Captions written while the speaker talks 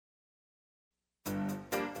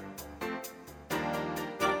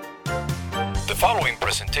following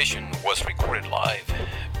presentation was recorded live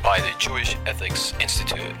by the Jewish Ethics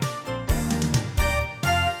Institute.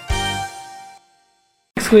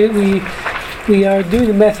 We are doing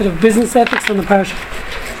the method of business ethics on the parsha.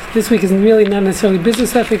 This week is really not necessarily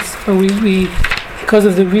business ethics, but we because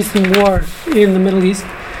of the recent war in the Middle East,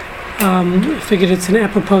 I figured it's an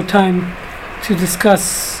apropos time to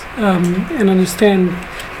discuss and understand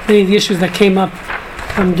many of the issues that came up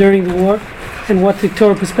during the war and what the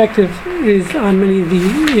Torah perspective is on many of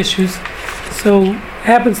the issues. So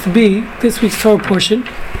happens to be this week's Torah portion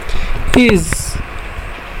is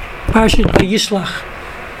Parshat Vayishlach,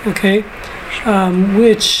 okay,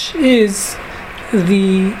 which is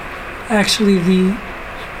the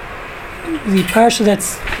parsha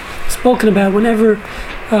that's spoken about whenever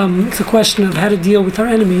it's a question of how to deal with our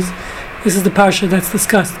enemies. This is the parsha that's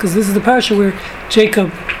discussed, because this is the parsha where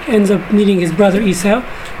Jacob ends up meeting his brother Esau,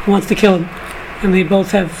 who wants to kill him, and they both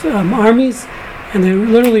have armies, and they're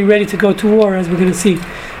literally ready to go to war, as we're going to see.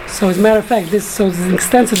 So as a matter of fact, there's an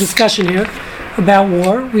extensive discussion here about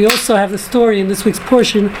war. We also have the story in this week's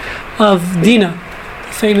portion of Dinah,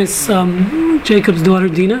 the famous Jacob's daughter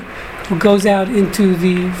Dinah, who goes out into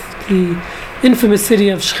the infamous city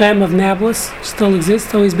of Shechem of Nablus, still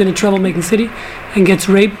exists, always been a troublemaking city, and gets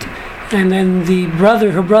raped. And then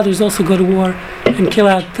her brothers also go to war and kill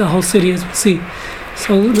out the whole city, as we'll see.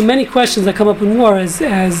 So the many questions that come up in war as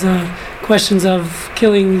questions of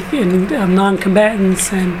killing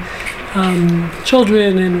non-combatants and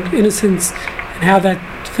children and innocents, and how that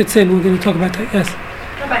fits in. We're going to talk about that. Yes.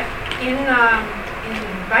 Rabbi, in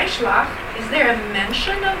Vaishlach, is there a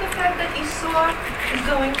mention of the fact that Esau is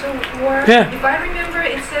going to war? Yeah. If I remember,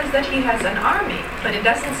 it says that he has an army, but it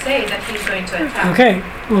doesn't say that he's going to attack. Okay.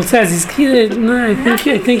 Well, it says he's. No, I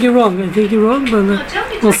think you're wrong.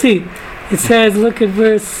 But we'll see. It says, look at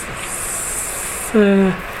verse.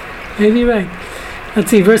 Maybe you're right. Let's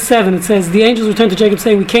see, verse 7. It says, the angels returned to Jacob,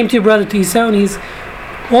 saying, "We came to your brother to Esau, and he's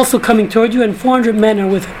also coming toward you, and 400 men are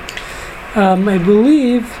with him." I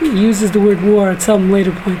believe he uses the word war at some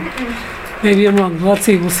later point. Maybe I'm wrong. Let's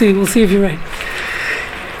see. We'll see if you're right.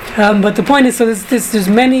 But the point is, so there's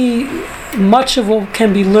much of what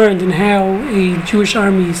can be learned in how a Jewish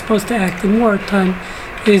army is supposed to act in wartime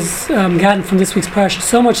is gotten from this week's parsha.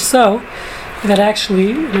 So much so that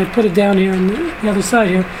actually, and I put it down here on the other side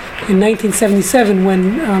here, in 1977,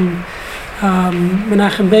 when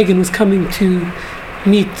Menachem Begin was coming to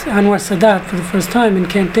meet Anwar Sadat for the first time in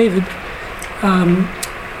Camp David,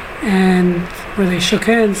 and where they shook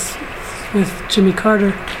hands with Jimmy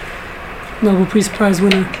Carter, Nobel Peace Prize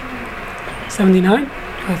winner, 79?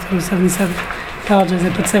 I thought it was 77. Apologize, I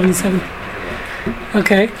put 77.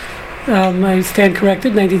 Okay, I stand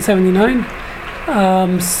corrected, 1979.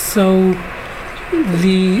 So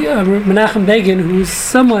the Menachem Begin, who was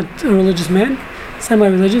somewhat a religious man,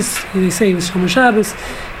 semi-religious, they say he was Shomer Shabbos,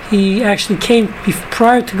 he actually came,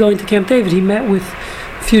 prior to going to Camp David, he met with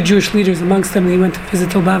a few Jewish leaders. Amongst them, he went to visit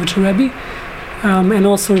Lubavitcher Rebbe, and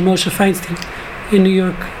also Moshe Feinstein in New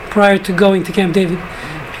York prior to going to Camp David.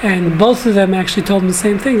 And both of them actually told him the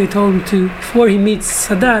same thing. They told him to, before he meets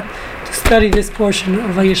Sadat, to study this portion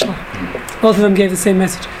of Vayishlach. Both of them gave the same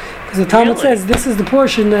message. Because the Talmud says this is the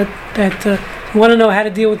portion that you want to know how to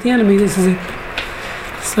deal with the enemy, this is it.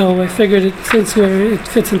 So I figured since it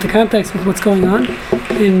fits into context with what's going on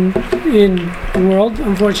in the world,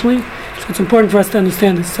 unfortunately, so it's important for us to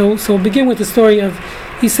understand this. So we'll begin with the story of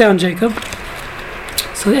Esau and Jacob.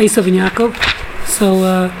 So Esau and Yaakov.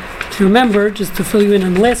 So if you remember, just to fill you in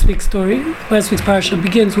on last week's story, last week's parsha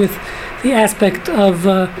begins with the aspect of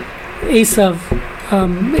Esau.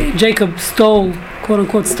 Jacob quote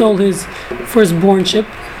unquote stole his firstborn ship,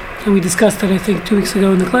 and we discussed that I think 2 weeks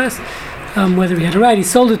ago in the class, whether he had a right. He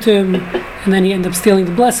sold it to him, and then he ended up stealing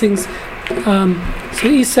the blessings. So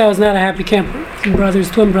Esau is not a happy camper. His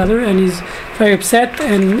twin brother, and he's very upset,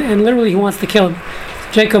 and literally he wants to kill him.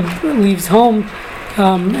 Jacob leaves home,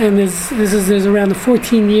 and there's around a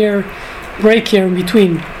 14-year break here in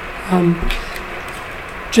between.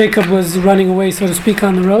 Jacob was running away, so to speak,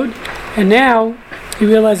 on the road, and now he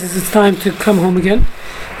realizes it's time to come home again.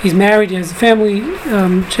 He's married, he has a family,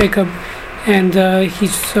 Jacob, and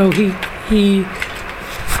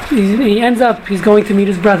he ends up, he's going to meet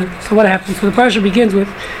his brother. So what happens? So the parsha begins with,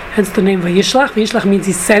 hence the name Vayishlach. Vayishlach means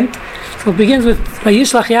he sent. So it begins with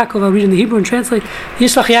Vayishlach Yaakov. I'll read in the Hebrew and translate.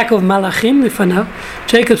 Vayishlach Yaakov malachim lifanav.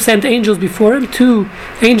 Jacob sent angels before him. 2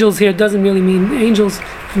 angels here doesn't really mean angels,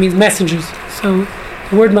 it means messengers. So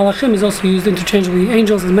the word malachim is also used interchangeably,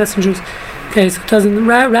 angels and messengers. Okay, so it doesn't,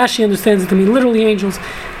 Rashi understands it to mean literally angels,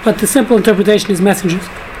 but the simple interpretation is messengers.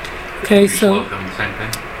 Okay, so Welcome, same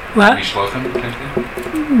thing. What? Mishlochim, technically?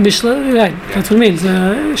 Right, that's what it means.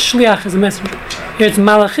 Shliach is a messenger. Here it's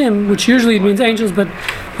malachim, which usually means angels, but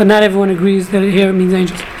not everyone agrees that here it means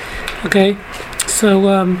angels. Okay,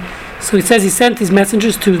 so he says he sent these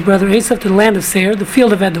messengers to his brother Esav to the land of Seir, the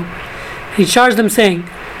field of Edom. And he charged them, saying,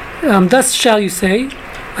 "Thus shall you say,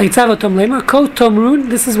 Vayitzav otam lemar, Ko tomrun,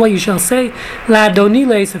 this is what you shall say, La Adoni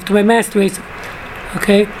le'Esav, to my master Esav."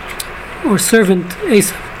 Okay, or servant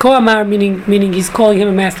Esav. Ko amar, meaning he's calling him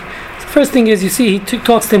a master. First thing is, you see, he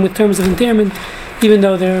talks to them with terms of endearment, even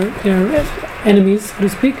though they're enemies, so to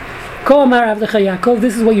speak. Ko amar avdecha Yaakov,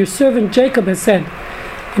 this is what your servant Jacob has said.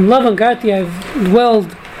 In Lavan Garti, I've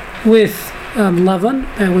dwelled with Lavan,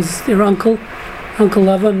 that was their uncle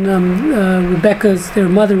Lavan, their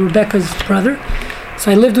mother Rebecca's brother.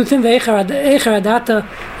 So I lived with him, Eichar Adata,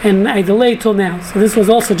 and I delayed till now. So this was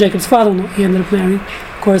also Jacob's father-in-law. He ended up marrying.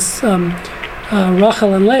 Of course,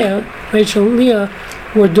 Rachel and Rachel and Leah,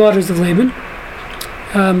 were daughters of Laban.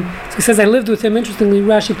 So he says, I lived with him. Interestingly,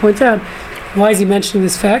 Rashi points out, why is he mentioning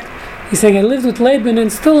this fact? He's saying, I lived with Laban,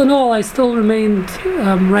 and still in all, I still remained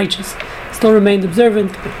righteous, still remained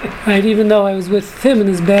observant, right? Even though I was with him in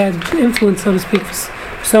his bad influence, so to speak,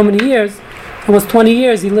 for so many years, almost 20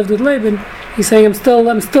 years he lived with Laban. He's saying, I'm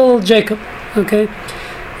still Jacob, okay?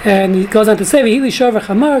 And he goes on to say,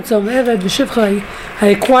 I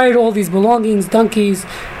acquired all these belongings, donkeys,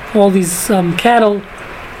 all these cattle,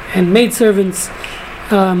 and maidservants,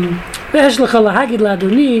 and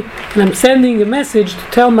I'm sending a message to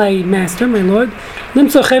tell my master, my Lord,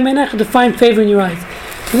 to find favor in your eyes.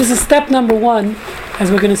 So this is step number one,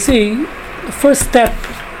 as we're going to see. The first step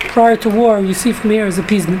prior to war, you see from here, is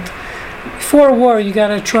appeasement. Before a war, you got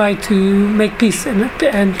to try to make peace and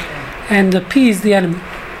appease the enemy.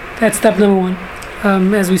 That's step number one,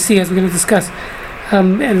 as we're going to discuss.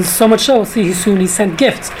 And so much so, we'll see soon he sent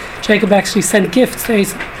gifts. Jacob actually sent gifts to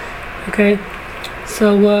Esau. Okay,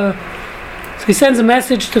 so he sends a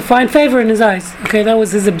message to find favor in his eyes. Okay, that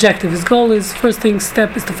was his objective. His goal is,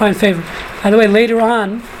 step is to find favor. By the way, later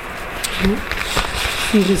on,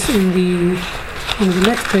 see this in one of the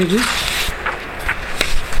next pages,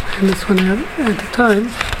 and this one at the time.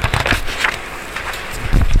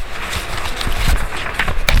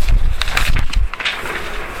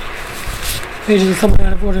 Pages are somewhat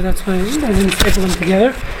out of order, that's why I didn't staple them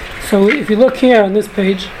together. So if you look here on this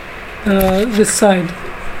page, this side,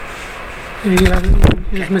 you're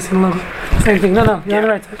just missing a logo. Same thing. No, you're on the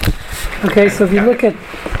right side. Okay, so if you look at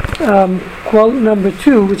quote number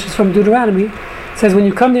 2, which is from Deuteronomy, it says, when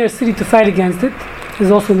you come near a city to fight against it, is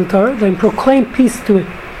also in the Torah, then proclaim peace to it.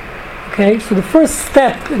 Okay, so the first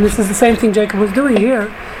step, and this is the same thing Jacob was doing here.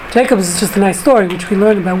 Jacob is just a nice story, which we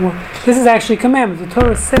learned about war. This is actually a commandment. The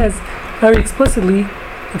Torah says very explicitly,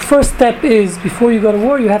 the first step is, before you go to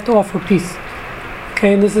war, you have to offer peace.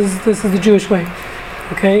 Okay, and this is the Jewish way.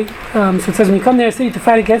 Okay, so it says, when you come near a city to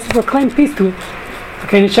fight against it, proclaim peace to it.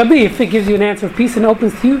 Okay, and it shall be, if it gives you an answer of peace and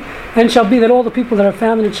opens to you, then it shall be that all the people that are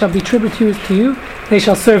found in it shall be tributaries to you, they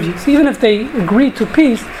shall serve you. So even if they agree to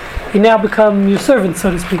peace, they now become your servants,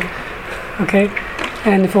 so to speak. Okay,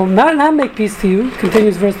 and if he'll not make peace to you,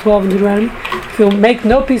 continues verse 12 in Deuteronomy, if he'll make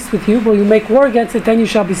no peace with you, but you make war against it, then you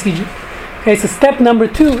shall besiege it. Okay, so step number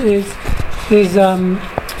 2 is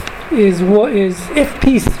if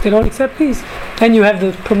peace, if they don't accept peace, then you have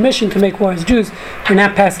the permission to make war. As Jews, we're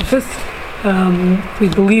not pacifists. We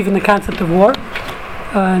believe in the concept of war,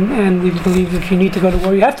 and we believe if you need to go to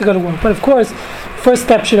war, you have to go to war. But of course, first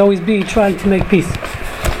step should always be trying to make peace.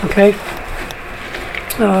 Okay.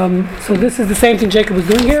 So this is the same thing Jacob was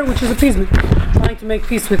doing here, which is appeasement, trying to make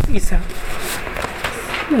peace with Esau.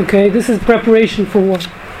 Okay, this is preparation for war,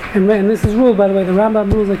 and this is rule, by the way. The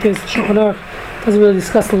Rambam rules like this. Shulchan Aruch doesn't really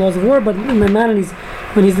discuss the laws of war, but Maimonides,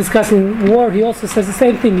 when he's discussing war, he also says the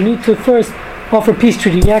same thing. You need to first offer peace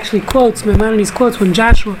treaty. He actually quotes, Maimonides quotes, when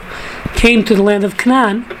Joshua came to the land of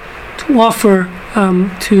Canaan to offer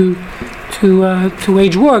to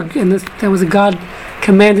wage war, and that was a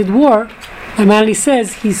God-commanded war. Maimonides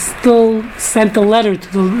says he still sent a letter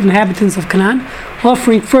to the inhabitants of Canaan,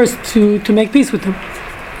 offering first to make peace with them.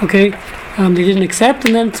 Okay, they didn't accept,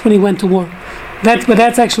 and then that's when he went to war. But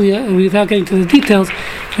that's actually, without getting to the details,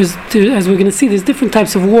 as we're going to see, there's different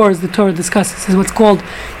types of wars the Torah discusses. There's what's called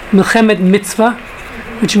Milchemet Mitzvah,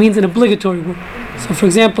 which means an obligatory war. So, for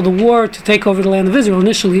example, the war to take over the land of Israel,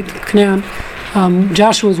 initially, Canaan,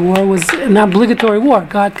 Joshua's war was an obligatory war.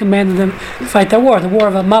 God commanded them to fight that war. The war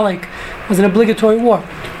of Amalek was an obligatory war.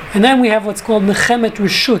 And then we have what's called Milchemet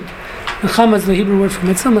Reshut. Milchemet is the Hebrew word for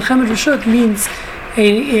mitzvah. Milchemet Reshut means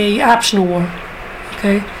a optional war.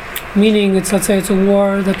 Okay? Meaning, let's say it's a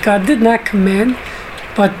war that God did not command,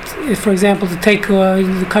 But if, for example,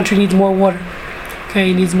 the country needs more water,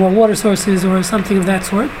 okay, it needs more water sources or something of that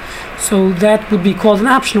sort, so that would be called an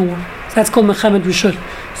optional war. So that's called Mechamed Rishut.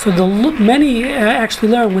 So many actually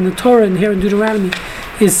learn when the Torah here in Deuteronomy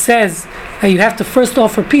says that you have to first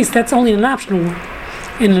offer peace. That's only an optional war.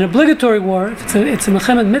 In an obligatory war, if it's a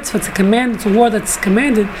Mechamed Mitzvah, it's a command, it's a war that's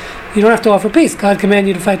commanded, you don't have to offer peace. God commanded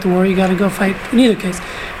you to fight the war, you got to go fight in either case.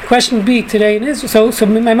 The question would be today in Israel, so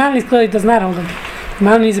Maimonides clearly does not hold it.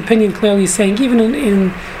 Maimonides' opinion clearly is saying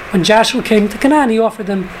even when Joshua came to Canaan, he offered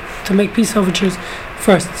them to make peace overtures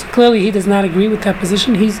first. So clearly he does not agree with that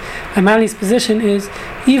position. Maimonides' position is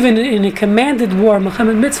even in a commanded war,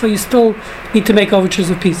 Mechamed Mitzvah, you still need to make overtures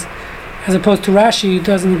of peace. As opposed to Rashi, who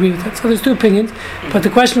doesn't agree with that. So there's two opinions. But the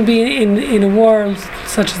question would be in a war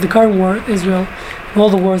such as the current war, Israel, all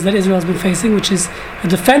the wars that Israel has been facing, which is a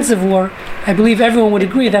defensive war, I believe everyone would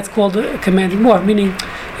agree that's called a commanded war. Meaning,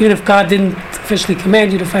 even if God didn't officially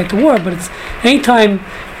command you to fight the war, but it's anytime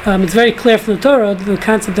it's very clear from the Torah, the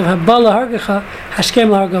concept of Habala Hargecha, Hashkem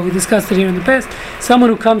Largo, we discussed it here in the past.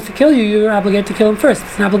 Someone who comes to kill you, you're obligated to kill him first.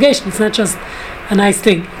 It's an obligation, it's not just a nice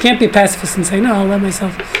thing. You can't be a pacifist and say, no, I'll let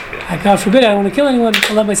myself, God forbid, I don't want to kill anyone,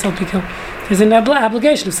 I'll let myself be killed. There's an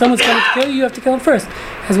obligation. If someone's coming to kill you, you have to kill him first.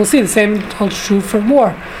 As we'll see, the same holds true for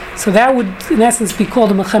war. So that would, in essence, be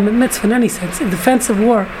called a Mechamed Mitzvah in any sense. In defensive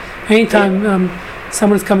war, anytime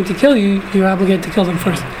someone is coming to kill you, you're obligated to kill them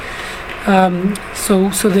first. So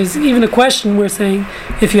there's even a question we're saying,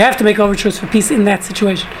 if you have to make overtures for peace in that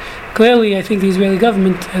situation. Clearly, I think the Israeli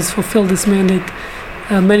government has fulfilled this mandate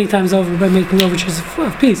many times over by making overtures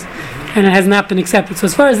of peace, and it has not been accepted. So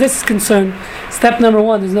as far as this is concerned, step number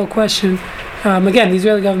one, there's no question. Again, the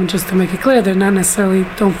Israeli government, just to make it clear, they're not necessarily,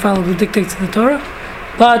 don't follow the dictates of the Torah,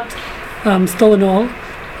 but still in all,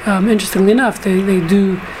 interestingly enough, they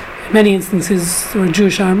do, in many instances, they're a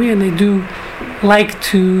Jewish army, and they do like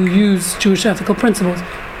to use Jewish ethical principles,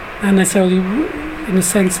 not necessarily in a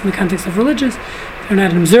sense in the context of religious. They're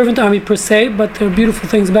not an observant army per se, but there are beautiful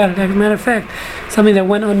things about it. As a matter of fact, something that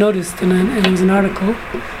went unnoticed, and it was an article,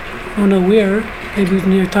 I don't know where, maybe it was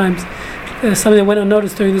New York Times, something that went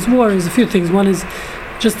unnoticed during this war is a few things. One is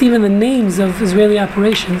just even the names of Israeli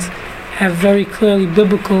operations have very clearly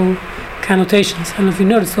biblical connotations. I don't know if you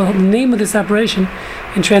noticed, the name of this operation,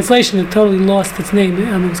 in translation, it totally lost its name.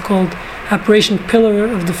 It was called Operation Pillar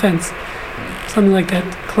of Defense, something like that.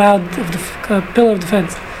 Cloud of the Pillar of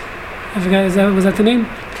Defense. I forgot. Was that the name?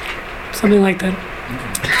 Something like that.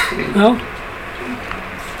 No.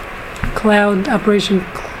 Cloud Operation.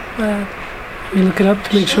 Let me look it up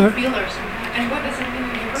to make sure. And what does it mean in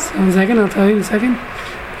Hebrew? So 1 second, I'll tell you in a second.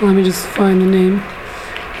 Let me just find the name.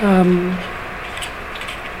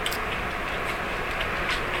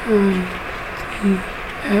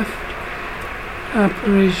 TF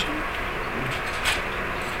Operation.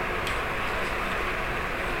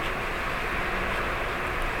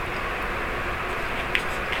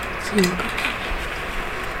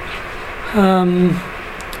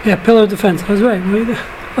 Yeah, Pillar of Defense. I was right.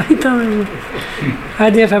 What are you telling me?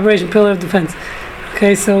 IDF Operation Pillar of Defense.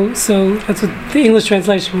 Okay, so that's what the English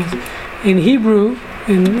translation was. In Hebrew,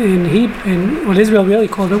 in what Israel really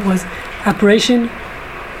called it was Operation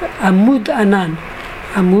Amud Anan.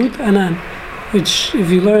 Amud Anan, which, if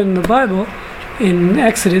you learn in the Bible, in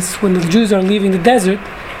Exodus, when the Jews are leaving the desert,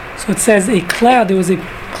 so it says a cloud. There was a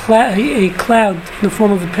cloud in the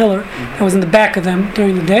form of a pillar that was in the back of them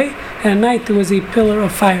during the day, and at night there was a pillar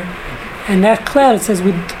of fire. And that cloud, it says,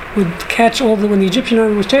 would catch when the Egyptian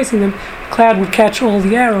army was chasing them, the cloud would catch all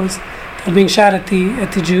the arrows that were being shot at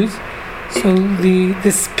the Jews. So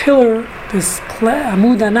this pillar,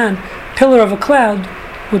 Amud Anan, pillar of a cloud,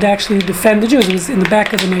 would actually defend the Jews. It was in the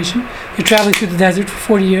back of the nation. They're traveling through the desert for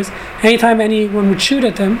 40 years. Anytime anyone would shoot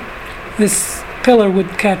at them, this pillar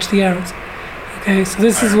would catch the arrows. Okay, so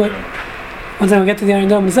this is what. One time we'll get to the Iron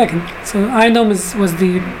Dome in a second. So Iron Dome was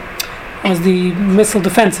the missile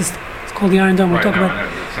defense system. It's called the Iron Dome. We'll talk about.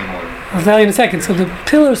 I'll tell you in a second. So the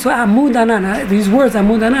pillar, so Amud Anan, these words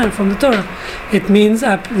Amud Anan from the Torah, it means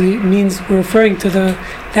we're referring to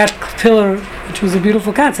that pillar, which was a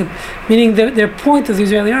beautiful concept, meaning their point of the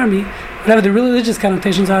Israeli army, whatever the religious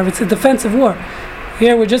connotations are, it's a defensive war.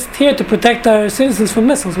 Here we're just here to protect our citizens from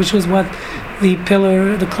missiles, which was what the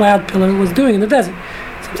cloud pillar was doing in the desert.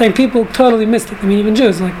 Sometimes people totally missed it. I mean, even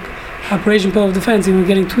Jews, like Operation Pillar of Defense, even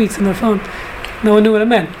getting tweets on their phone. No one knew what it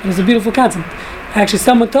meant. It was a beautiful concept. Actually,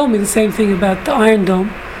 someone told me the same thing about the Iron Dome,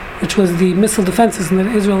 which was the missile defense system that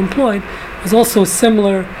Israel employed. It was also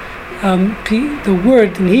similar. The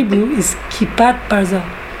word in Hebrew is Kippat Barzal.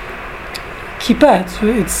 Kippat,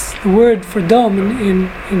 it's the word for dome in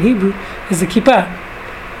Hebrew is the kippah.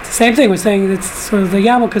 It's same thing. We're saying it's sort of the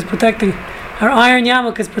yarmulke is protecting, our iron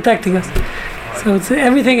yarmulke is protecting us. So it's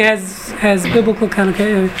everything has biblical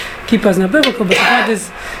connotation. Keep us not biblical, but the point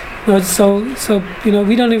is, so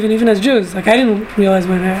we don't even as Jews. Like I didn't realize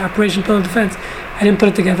when Operation Pillar of Defense, I didn't put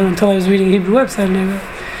it together until I was reading a Hebrew website and everything.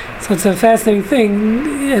 So it's a fascinating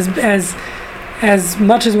thing. As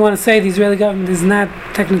much as we want to say the Israeli government is not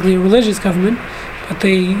technically a religious government, but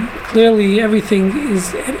they clearly everything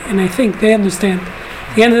is, and I think they understand.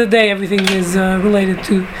 At the end of the day, everything is related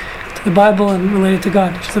to the Bible and related to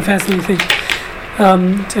God, which is a fascinating thing.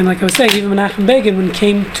 And like I was saying, even Menachem Begin, when he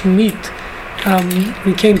came to meet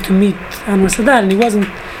Anwar Sadat, and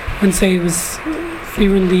wouldn't say he was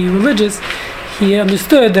fervently religious, he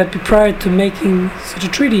understood that prior to making such a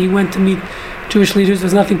treaty, he went to meet Jewish leaders.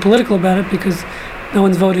 There's nothing political about it because no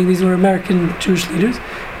one's voting. These were American Jewish leaders,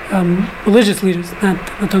 religious leaders, not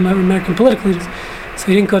talking about American political leaders. So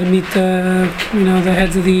he didn't go to meet the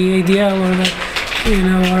heads of the ADL or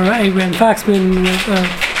Abraham Foxman.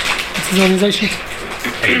 What's his organization?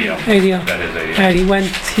 ADL. That is ADL. And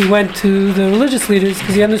he went to the religious leaders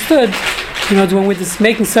because he understood, when we're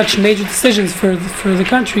making such major decisions for the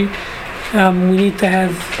country, we need to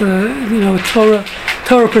have a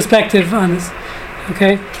Torah perspective on this.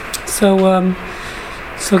 Okay, so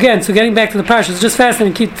getting back to the parsha, it's just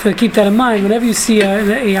fascinating to keep that in mind. Whenever you see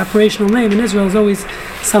a operational name in Israel, there's always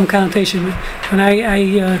some connotation. When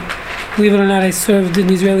I believe it or not, I served in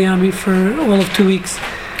the Israeli army for all of 2 weeks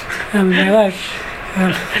in my life.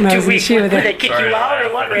 When I was in yeshiva there. Did they kick you out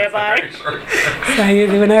or what, Rabbi?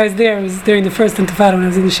 When I was there, it was during the first Intifada when I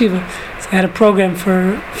was in yeshiva. So I had a program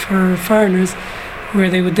for foreigners where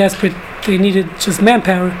they were desperate. They needed just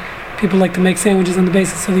manpower. People like to make sandwiches on the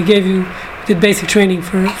basis, so they did basic training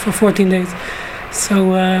for 14 days. So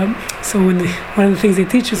one of the things they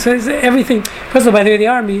teach you, so everything. First of all, by the way, the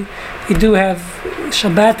army, they do have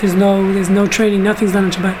Shabbat. There's no training. Nothing's done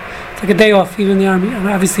on Shabbat. It's like a day off, even in the army.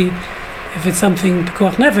 Obviously, if it's something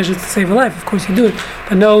pikuach nefesh, it's to save a life. Of course, you do it,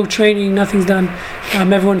 but no training. Nothing's done.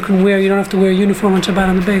 Everyone can wear. You don't have to wear a uniform on Shabbat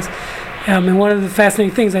on the base. And one of the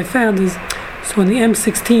fascinating things I found is, so in the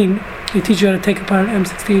M16. They teach you how to take apart an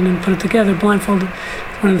M16 and put it together blindfolded.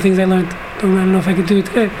 One of the things I learned. I don't know if I could do it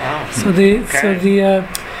today. Wow. So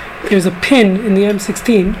there's a pin in the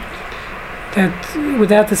M16 that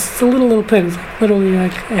without this, it's a little pin. It's like literally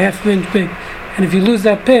like a half inch big. And if you lose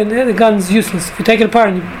that pin, the gun's useless. If you take it apart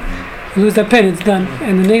and you lose that pin, it's done.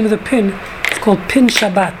 And the name of the pin is called Pin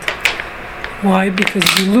Shabbat. Why? Because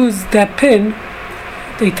if you lose that pin,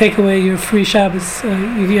 they take away your free Shabbos.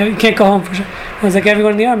 You can't go home for Shabbos. It's like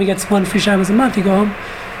everyone in the army gets one free Shabbos a month. You go home.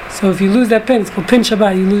 So if you lose that pin, it's called Pin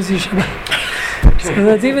Shabbat. You lose your Shabbat. So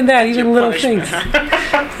that's even little things.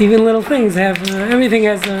 Even little things have everything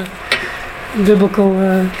has a biblical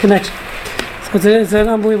connection. So it's an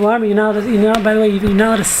unbelievable army. By the way, you're not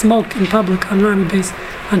allowed to smoke in public on an army base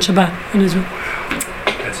on Shabbat in Israel.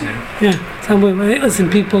 That's new. Yeah, it's unbelievable. Listen,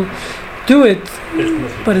 people do it,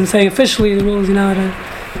 but in saying officially the rules, you're not allowed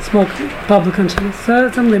to smoke public on Shabbat. So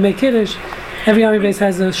that's something they make Kiddush. Every army base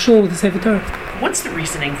has a shul with a Sefer Torah. What's the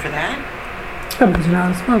reasoning for that? Because you're not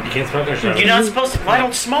allowed to smoke. You can't smoke on Shabbos. You're not supposed to. Well, I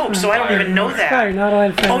don't smoke, so I don't even know that. Fire, you're not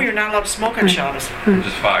allowed to fire. Oh, you're not allowed to smoke on Shabbos.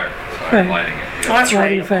 Just fire. Right. Lighting it. Oh, that's right.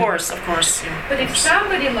 Lighting Of fire. course. Yeah. But if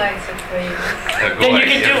somebody lights it for you, Then you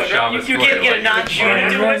can do it. Right? You can't get a non-Jew to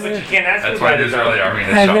do it. But you can't ask That's why the Israeli army I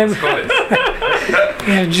has remember- Shabbos.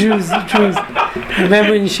 Yeah, Jews. I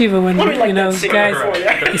remember in yeshiva when Let me light that cigarette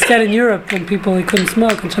guys. for you. He said in Europe when people they couldn't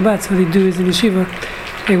smoke on Shabbat, so they do is in yeshiva.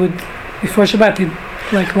 They would before Shabbat they'd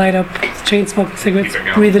like light up chain smoking cigarettes, Keep it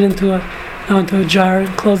going. breathe it into a jar, and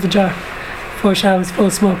close the jar before Shabbos full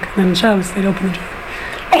of smoke. And then on Shabbos they'd open the jar.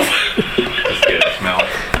 Just get a smell.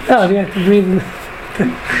 Oh yeah, to breathe in.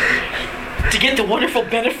 To get the wonderful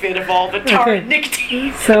benefit of all the tar Okay. and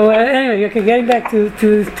nicotine. So anyway, okay, getting back to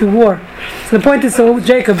war. So the point is, so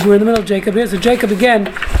Jacob, we're in the middle of Jacob here. So Jacob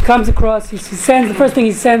again comes across. He sends the first thing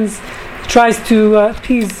he sends, tries to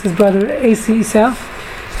appease his brother Esau,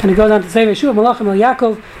 and he goes on to say, "Veshuv Malachim El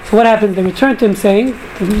Yaakov." So what happens? They return to him, saying,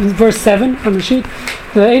 verse 7 on the sheet,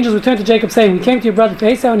 the angels return to Jacob, saying, "We came to your brother to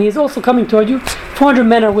Esau, and he is also coming toward you. 400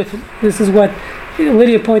 men are with him." This is what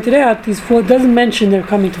Lydia pointed out. These four doesn't mention they're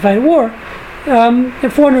coming to fight a war. There are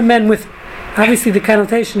 400 men with. Obviously, the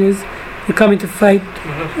connotation is they're coming to fight.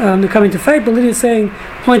 They're coming to fight. But Lydia is saying,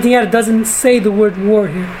 pointing out, it doesn't say the word war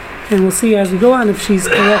here, and we'll see as we go on if she's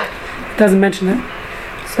correct. It doesn't mention that.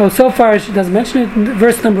 So far she doesn't mention it. In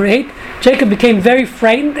verse number 8, Jacob became very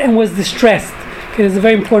frightened and was distressed. Okay, it's a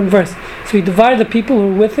very important verse. So he divided the people who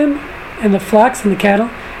were with him, and the flocks and the cattle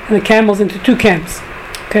and the camels into two camps.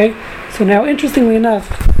 Okay. So now, interestingly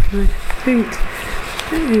enough, I think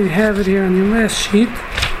you have it here on your last sheet.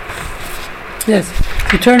 Yes,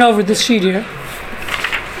 you turn over this sheet here.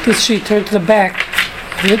 This sheet, turn to the back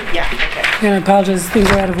of it. Yeah, okay. And I apologize, things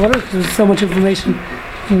are out of order because there's so much information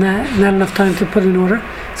and not enough time to put it in order.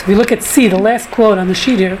 So if you look at C, the last quote on the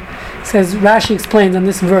sheet here, says, Rashi explains on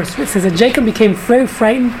this verse, it says that Jacob became very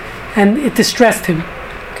frightened and it distressed him.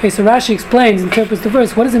 Okay, so Rashi explains, interprets the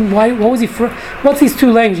verse. What's these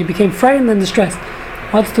two languages? He became frightened and distressed.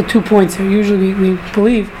 What's the 2 points here? Usually we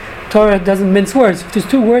believe Torah doesn't mince words. If there's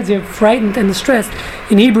 2 words here, frightened and distressed.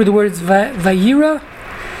 In Hebrew, the words vayira,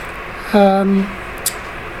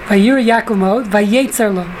 vayira Yaakov Ma'od,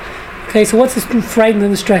 vayetzer lo. Okay, so what's this frightened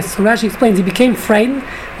and distressed? So Rashi explains he became frightened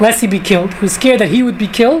lest he be killed. He was scared that he would be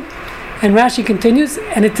killed. And Rashi continues,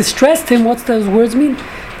 and it distressed him. What's those words mean?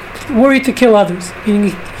 Worried to kill others.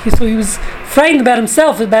 Meaning so he was frightened about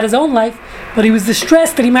himself, about his own life, but he was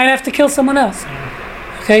distressed that he might have to kill someone else.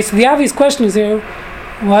 Okay, so the obvious question is here,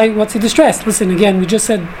 what's he distressed? Listen, again, we just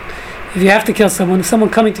said, if you have to kill someone, if someone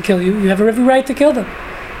coming to kill you, you have every right to kill them.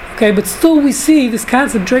 Okay, but still we see this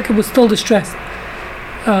concept, Jacob was still distressed.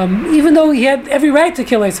 Even though he had every right to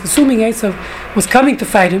kill Esav, assuming Esav was coming to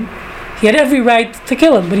fight him, he had every right to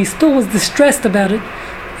kill him, but he still was distressed about it,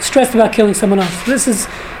 distressed about killing someone else. This is a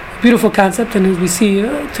beautiful concept, and as we see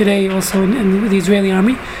today also in the Israeli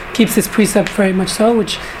army, keeps this precept very much so,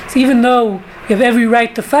 which is even though you have every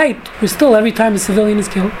right to fight, we're still, every time a civilian is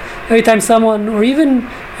killed, every time someone, or even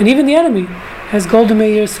the enemy, as Golda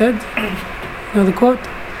Meir said, you know the quote? If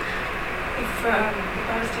the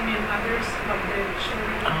Palestinian mothers of their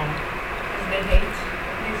children, as they hate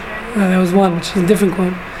Israel. That was one, which is a different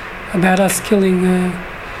quote, about us killing.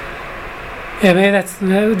 Yeah, maybe that's.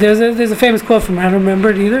 There's a famous quote from her. I don't remember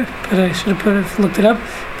it either, but I should have looked it up.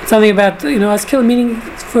 But something about us killing, meaning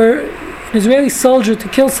for an Israeli soldier to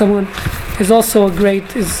kill someone is also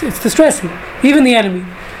it's distressing, even the enemy,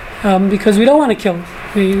 because we don't want to kill.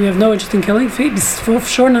 We have no interest in killing.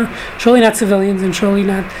 Surely not civilians, and surely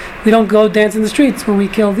not. We don't go dance in the streets when we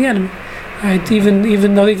kill the enemy. Right,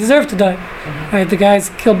 even though they deserve to die. Right, the guy's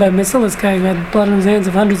killed by a missile. This guy had blood on his hands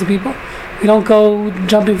of hundreds of people. We don't go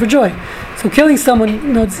jumping for joy. So killing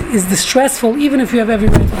someone is distressful, even if you have every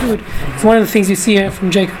right to do it. It's one of the things you see here from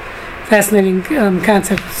Jacob. Fascinating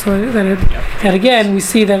concept. So that again, we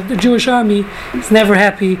see that the Jewish army is never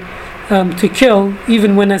happy to kill,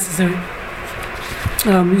 even when necessary.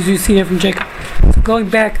 As you see here from Jacob. So going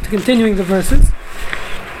back to continuing the verses.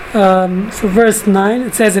 So verse 9,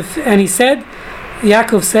 it says,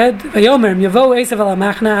 Yaakov said, Vayomer Yavo Esav al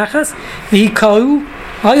Machna Achas V'Hikau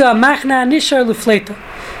Haya Machna Nishar Lufleta.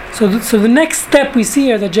 So the next step we see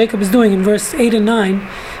here that Jacob is doing in verse 8 and 9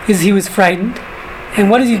 is he was frightened. And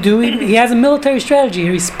what does he do? He has a military strategy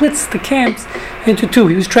here. He splits the camps into 2.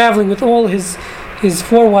 He was traveling with all his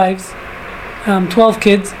 4 wives, 12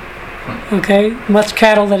 kids, okay, much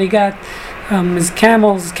cattle that he got. His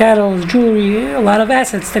camels, his cattle, his jewelry, a lot of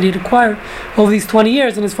assets that he'd acquired over these 20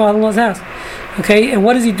 years in his father-in-law's house. Okay, and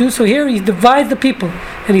what does he do? So here he divides the people,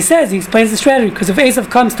 and he explains the strategy, because if Esav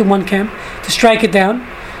comes to one camp to strike it down,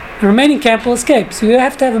 the remaining camp will escape. So you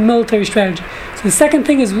have to have a military strategy. So the second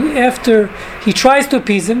thing is, after he tries to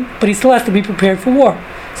appease him, but he still has to be prepared for war.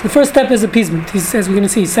 So the first step is appeasement. As we're going to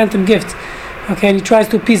see, he sent him gifts. Okay, and he tries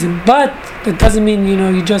to appease him, but that doesn't mean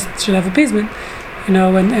you just should have appeasement.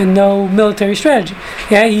 And no military strategy.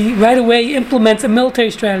 Yeah, he right away implements a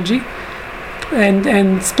military strategy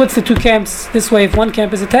and splits the 2 camps this way. If one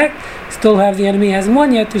camp is attacked, still have the enemy hasn't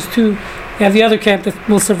won yet. There's 2. You have the other camp that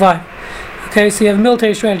will survive. Okay, so you have a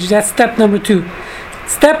military strategy. That's step number 2.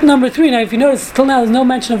 Step number 3. Now, if you notice, till now there's no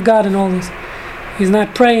mention of God in all this. He's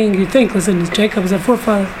not praying. You think, listen, Jacob is our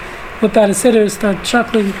forefather. Whip out a siddur, start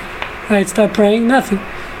chuckling, right? Start praying. Nothing.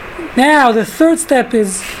 Now the third step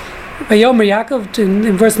is. Vayomer Yaakov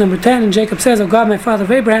in verse number 10, and Jacob says, "Oh God, my father of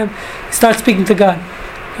Abraham," he starts speaking to God.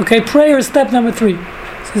 Okay, prayer is step number 3.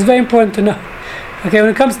 So it's very important to know. Okay, when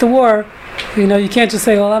it comes to war, you can't just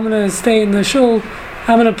say, "Well, I'm going to stay in the shul,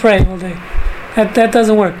 I'm going to pray all day." That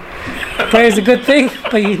doesn't work. Prayer is a good thing,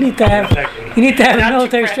 but you need to have a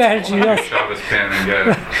military strategy.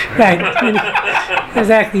 Right.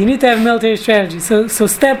 Exactly. You need to have a military strategy. So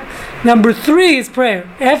step number 3 is prayer.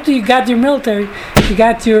 After you got your military, you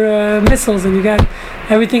got your missiles, and you got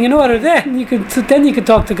everything in order, then you can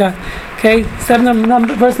talk to God. Okay.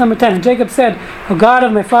 Verse number 10. And Jacob said, "O God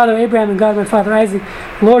of my father Abraham and God of my father Isaac,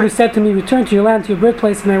 Lord who said to me, return to your land, to your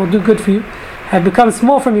birthplace, and I will do good for you. I have become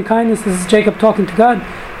small from your kindness." This is Jacob talking to God,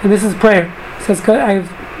 and this is prayer. It says,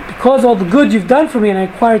 because all the good you've done for me, and I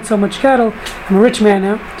acquired so much cattle, I'm a rich man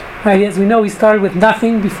now. Right? As we know, he started with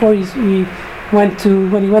nothing before when he went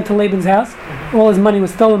to Laban's house. all his money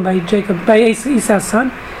was stolen by Esau's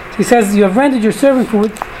son. So he says, "You have rendered your servant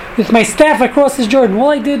with my staff I crossed this Jordan.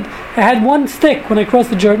 All I did, I had one stick when I crossed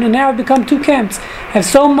the Jordan, and now I've become two camps. I have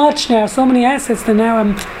so much now, so many assets, that now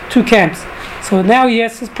I'm two camps." So now he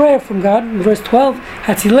asks his prayer from God in verse 12.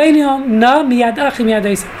 "Hatzileni na miyad achi miyad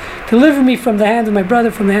Esau." Deliver me from the hand of my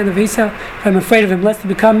brother, from the hand of Esau. I'm afraid of him, lest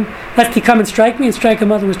he come and strike me and strike a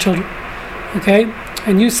mother with children. Okay?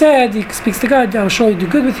 And you said, he speaks to God, "I will surely do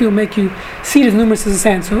good with you, make you seed as numerous as the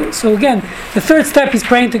sand." So again, the third step, he's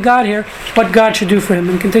praying to God here, what God should do for him.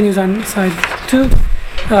 And continues on side 2.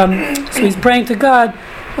 So he's praying to God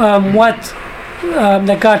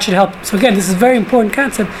that God should help him. So again, this is a very important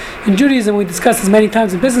concept. In Judaism, we discuss this many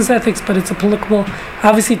times in business ethics, but it's applicable,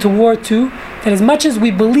 obviously, to war too, that as much as we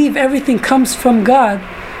believe everything comes from God,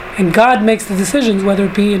 and God makes the decisions, whether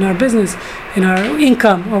it be in our business, in our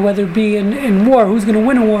income, or whether it be in war, who's going to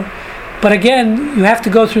win a war. But again, you have to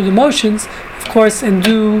go through the motions, of course, and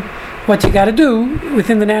do what you got to do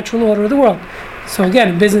within the natural order of the world. So again,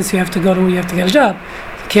 in business, you have to go to where you have to get a job.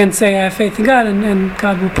 You can't say, "I have faith in God," and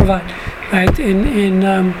God will provide. Right? In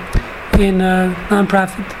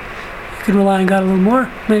non-profit, you can rely on God a little more,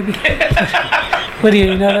 maybe. Lydia,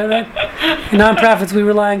 you know that, right? In non-profits, we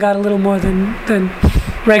rely on God a little more than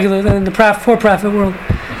regular than in the for-profit world.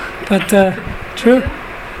 But true.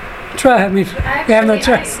 Try. I mean, we have no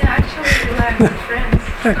choice. I actually rely on my friends.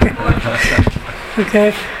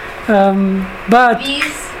 Okay. But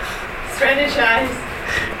Peace, strategize.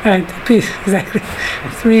 right, peace. Exactly.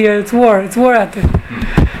 3 years. It's war. It's war out there.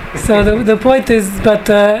 So the point is, but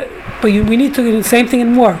we need to do the same thing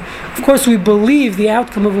in war. Of course, we believe the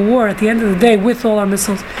outcome of a war at the end of the day, with all our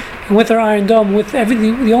missiles and with our Iron Dome, with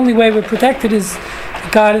everything. The only way we're protected is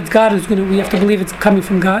God. It's God who's going to. We have to believe it's coming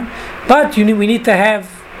from God. But we need to have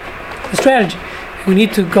a strategy. We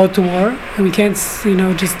need to go to war, and we can't,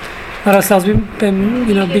 just let ourselves be killed.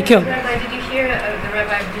 Rabbi, did you hear the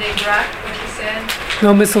Rabbi Bnei Brak, what he said?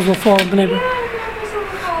 No missiles will fall on Bnei Brak. Yeah, no missiles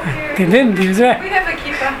will fall here. He didn't. He was right. We have a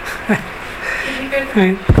kippah. Did you hear that?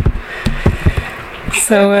 Right.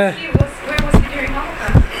 So. Where was he during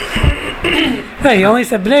Holocaust? He only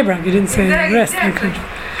said Bnei Brak. He didn't say the rest of the Exactly. country.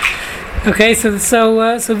 Okay, so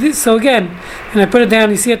again, and I put it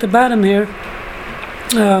down. You see at the bottom here.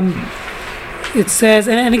 It says,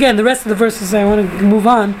 and again, the rest of the verses, I want to move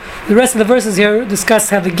on. The rest of the verses here discuss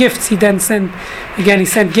how the gifts he then sent. Again, he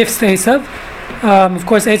sent gifts to Esav. Of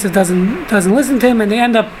course, Esav doesn't listen to him, and they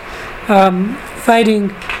end up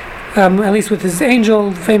fighting. At least with his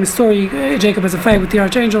angel, the famous story, Jacob has a fight with the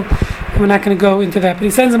archangel. We're not going to go into that, but he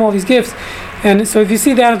sends him all these gifts. And so if you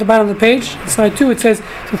see down at the bottom of the page, slide 2, it says,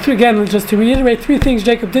 again, just to reiterate, 3 things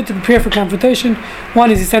Jacob did to prepare for confrontation.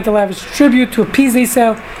 1 is he sent a lavish tribute to appease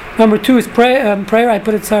Esau. Number 2 is prayer. I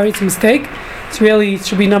put it, sorry, it's a mistake. It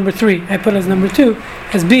should be number 3. I put it as number 2.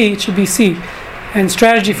 As B, it should be C. And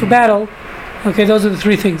strategy for battle, okay, those are the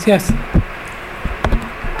 3 things, yes. Was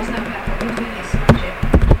no battle between Esau and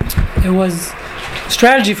Jacob. There was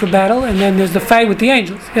strategy for battle, and then there's the fight with the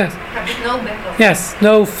angels, yes. But no battle. Yes,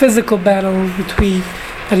 no physical battle between,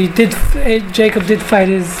 but Jacob did fight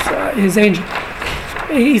his angel,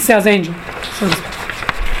 Esau's angel, so to speak.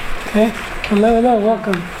 Okay, hello,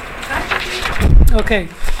 welcome. Okay,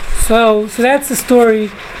 so that's the story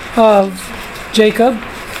of Jacob.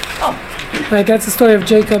 Right, that's the story of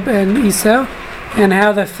Jacob and Esau, and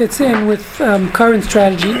how that fits in with current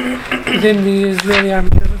strategy within the Israeli army.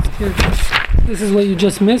 This is what you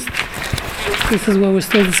just missed. This is what we're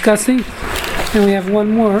still discussing. And we have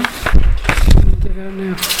one more. Give it out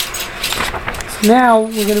now. So now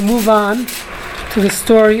we're going to move on to the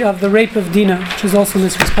story of the rape of Dinah, which is also in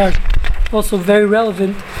this part. Also very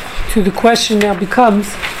relevant to the question now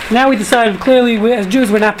becomes, now we decided clearly, as Jews,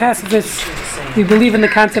 we're not pacifists. We believe in the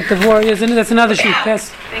concept of war. Yes, and that's another sheet.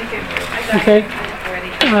 Yes. Thank you. I got Okay. it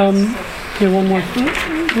already. Here, one more.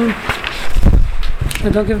 No,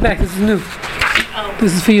 don't give it back. This is new. Oh,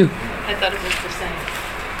 This is for you. I thought it was the same.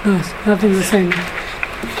 No, nothing's the same.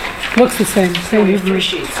 Looks the same. Same Oh, Hebrew. 3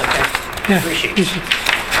 sheets, okay. Yeah. 3 sheets. 3 sheets.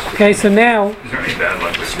 Okay, so now Is there any bad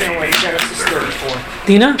luck with No, naming wait, Genesis the third? 34.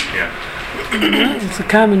 Dina. Yeah. It's a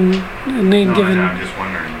common name No, given. I'm just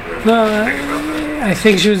wondering. No, Think about that. I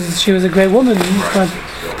think she was a great woman, Right, but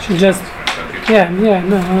it's she still- just it's no,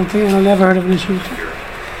 I've never heard of an issue. Sure.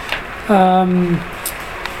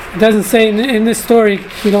 It doesn't say in this story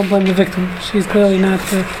we don't blame the victim. She's clearly not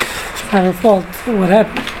her fault. What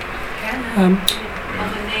happened? On the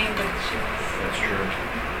name, but she was. That's true.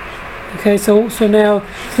 Okay, so now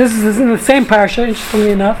this is in the same parsha.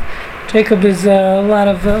 Interestingly enough, Jacob is a lot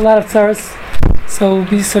of tzaras. So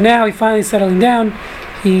now he finally settling down.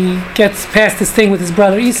 He gets past this thing with his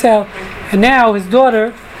brother Esau, And now his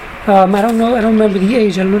daughter, I don't remember the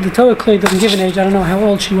age. I don't know. The Torah clearly doesn't give an age. I don't know how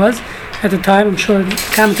old she was at the time. I'm sure the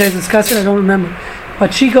commentators discuss it. I don't remember.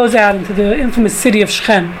 But she goes out into the infamous city of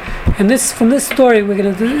Shechem. And from this story, we're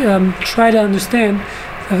going to try to understand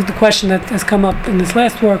the question that has come up in this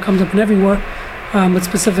last war, comes up in every war, but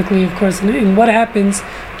specifically, of course, in what happens.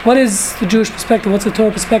 What is the Jewish perspective? What's the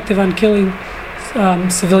Torah perspective on killing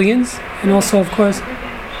civilians? And also, of course,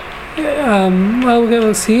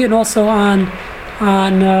 we'll see. And also on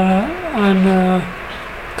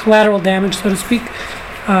collateral damage, so to speak.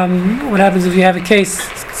 What happens if you have a case,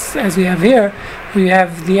 as we have here, where you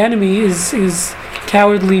have the enemy is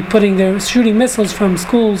cowardly shooting missiles from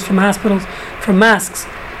schools, from hospitals, from mosques,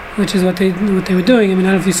 which is what they were doing. I mean,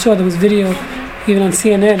 I don't know if you saw, there was video even on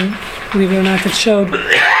CNN, believe it or not, that showed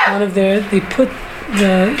they put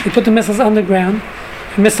the missiles underground,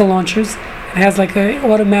 missile launchers. It has like a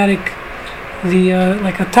automatic,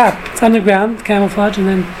 like a top. It's underground, camouflage, and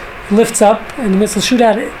then lifts up, and the missiles shoot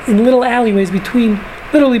out in little alleyways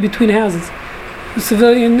literally between houses,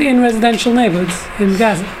 civilian in residential neighborhoods in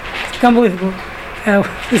Gaza. It's unbelievable how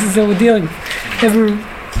this is what we're dealing with.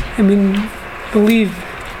 Believe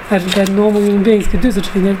that normal human beings could do such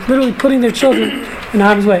a thing. They're literally putting their children in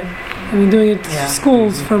harm's way. Doing it to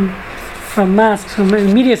schools, from mosques, from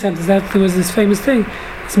media centers. There was this famous thing.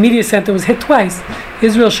 This media center was hit twice.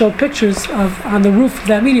 Israel showed pictures of on the roof of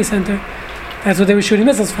that media center. That's what they were shooting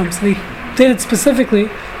missiles from. So they did it specifically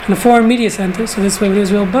in a foreign media center. So this way, when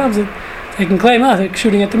Israel bombs it, they can claim, they're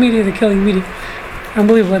shooting at the media, they're killing the media.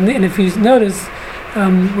 Unbelievable. And if you notice,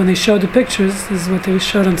 when they showed the pictures, this is what they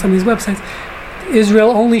showed on some of these websites,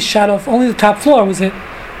 Israel only shot off, only the top floor was hit.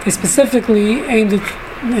 They specifically aimed it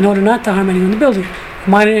in order not to harm anyone in the building.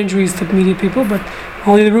 Minor injuries to media people, but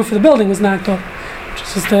only the roof of the building was knocked off.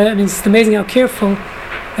 It's amazing how careful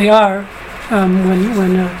they are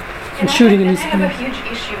when shooting in these. I have a huge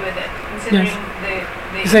issue with it, considering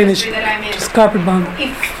the industry that I'm in. Just carpet bomb.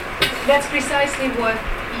 That's precisely what.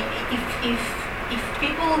 If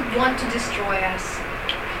people want to destroy us,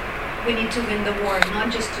 we need to win the war,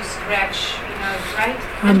 not just to scratch, right?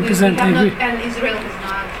 100%, I agree. And Israel has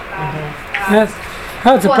not. Yes.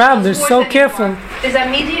 Oh, it's a problem. They're so careful. There's a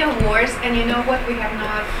media wars, and you know what? We have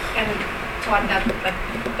not taught that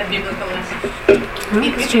biblical lesson. Be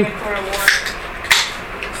prepared for a war.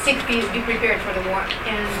 Seek peace. Be prepared for the war.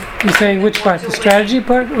 And you're saying which part? The strategy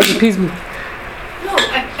part or the appeasement? No,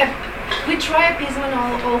 we try appeasement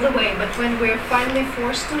all the way, but when we're finally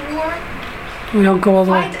forced to war, we don't go all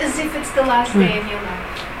the way. Fight as if it's the last day in your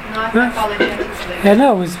life, not apologetic for it. Yeah,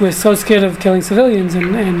 no, we're so scared of killing civilians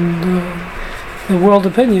and the world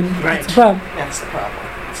opinion. Right. That's the problem. That's the problem.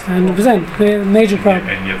 100%. Major problem.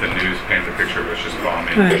 And yet the news paint the picture of us just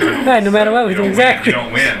bombing. Right, no matter what we do, exactly. You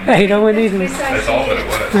don't win. Yeah, you don't win either. That's all that it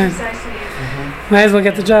was. Precisely. Might as well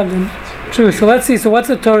get the job done. True. So let's see. So what's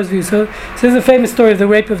the Torah's view? So this is a famous story of the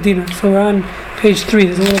rape of Dinah. So we're on page 3.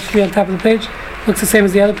 There's a little 3 on top of the page. Looks the same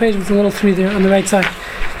as the other page. There's a little 3 there on the right side.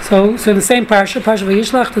 So in the same parsha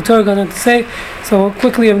Vayishlach, the Torah goes on to say. So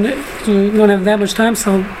quickly, we don't have that much time.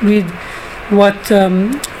 So we'll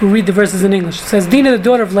read the verses in English. It says, Dinah, the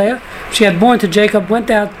daughter of Leah, she had born to Jacob, went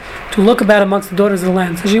out to look about amongst the daughters of the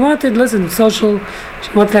land. So she wanted, she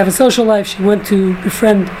wanted to have a social life. She went to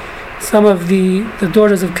befriend some of the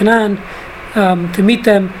daughters of Canaan, to meet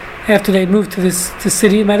them after they moved to this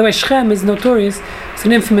city. By the way, Shechem is notorious. It's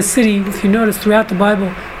an infamous city. If you notice throughout the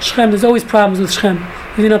Bible, Shechem, there's always problems with Shechem.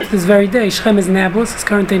 Even up to this very day, Shechem is Nablus, it's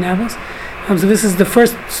current day Nablus. So this is the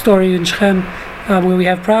first story in Shechem where we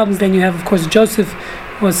have problems. Then you have, of course, Joseph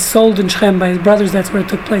was sold in Shechem by his brothers. That's where it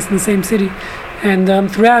took place, in the same city.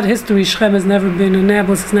 And throughout history, Shechem has never been,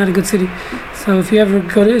 Nablus is not a good city. So if you ever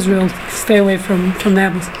go to Israel, stay away from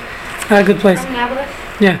Nablus. It's not a good place. From Nablus?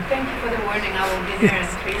 Yeah. Thank you for the warning. I will be there in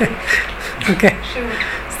 3 weeks. Okay. Sure.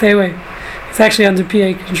 Stay away. It's actually under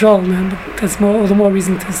PA control, man, but that's all the more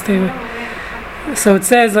reason to stay away. So it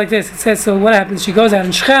says like this. It says, so what happens? She goes out,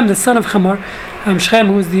 and Shechem, the son of Hamor, Shechem,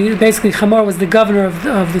 who was basically Hamor was the governor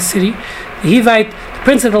of the city. The Hivite, the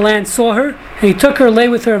prince of the land, saw her, and he took her, lay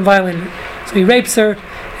with her, and violated her. So he rapes her,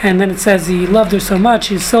 and then it says he loved her so much,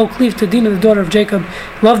 he so cleaved to Dinah, the daughter of Jacob,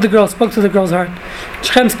 loved the girl, spoke to the girl's heart.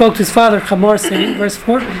 Shechem spoke to his father, Hamor, saying, verse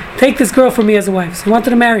 4, take this girl for me as a wife. So he wanted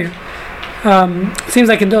to marry her. It seems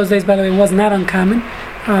like in those days, by the way, it was not uncommon.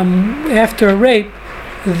 After a rape,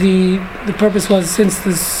 the purpose was, since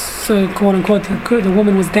this quote unquote the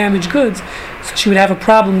woman was damaged goods, so she would have a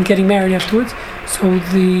problem getting married afterwards. So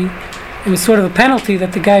it was sort of a penalty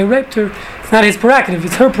that the guy who raped her, it's not his prerogative,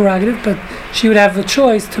 it's her prerogative, but she would have the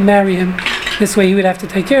choice to marry him. This way he would have to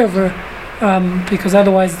take care of her because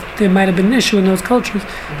otherwise there might have been an issue in those cultures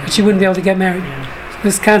that she wouldn't be able to get married. So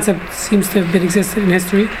this concept seems to have been existed in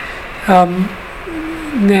history.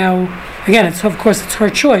 Now, again, it's her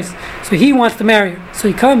choice. So he wants to marry her. So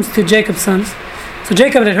he comes to Jacob's sons. So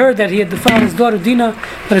Jacob had heard that he had defiled his daughter Dinah,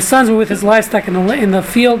 but his sons were with his livestock in the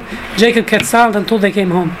field. Jacob kept silent until they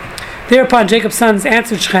came home. Thereupon Jacob's sons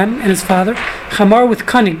answered Shechem and his father, Hamor, with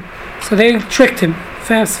cunning. So they tricked him.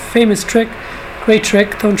 Famous trick, great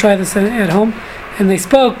trick. Don't try this at home. And they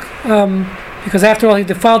spoke because after all he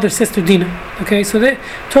defiled their sister Dinah. Okay, so the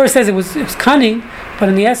Torah says it was cunning, but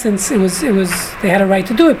in the essence it was they had a right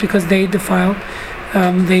to do it because they defiled.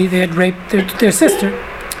 They had raped their sister.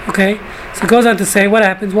 Okay, so it goes on to say what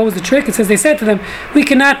happens. What was the trick? It says they said to them, "We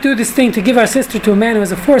cannot do this thing to give our sister to a man who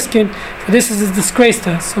has a foreskin, for this is a disgrace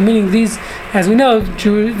to us." So meaning these, as we know, the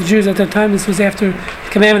Jews at that time, this was after the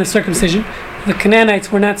commandment of circumcision. The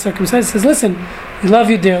Canaanites were not circumcised. It says, "Listen, we love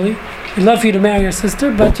you dearly. We love for you to marry your sister,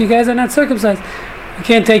 but you guys are not circumcised. We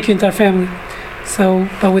can't take you into our family." So,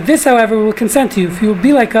 but with this, however, we will consent to you. If you will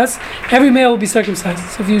be like us, every male will be circumcised.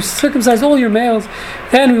 So if you circumcise all your males,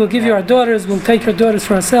 then we will give you our daughters, we'll take your daughters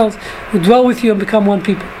for ourselves, we'll dwell with you and become one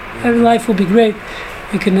people. Every life will be great.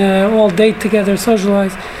 We can all date together,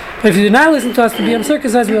 socialize. But if you do not listen to us to be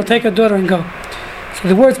uncircumcised, we will take our daughter and go. So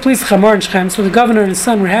the words pleased Hamor and Shechem. So the governor and his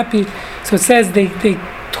son were happy. So it says they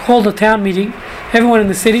called a town meeting. Everyone in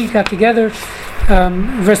the city got together.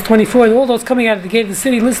 Verse 24, all those coming out of the gate of the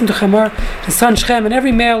city listened to Hamor, his son Shechem, and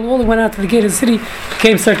every male, all who went out to the gate of the city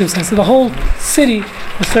became circumcised. So the whole city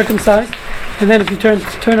was circumcised. And then if you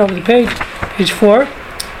turn over the page 4.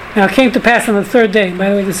 Now it came to pass on the third day. By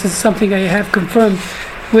the way, this is something I have confirmed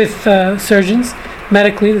with surgeons.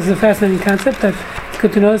 Medically, this is a fascinating concept that it's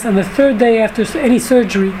good to know this. On the third day after any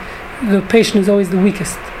surgery, the patient is always the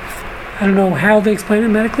weakest. I don't know how they explain it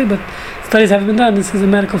medically, but studies haven't been done. This is a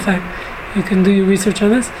medical fact. You can do your research on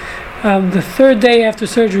this. The third day after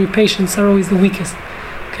surgery, patients are always the weakest.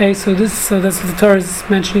 Okay, so that's what the Torah is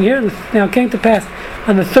mentioning here. Now it came to pass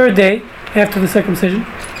on the third day after the circumcision,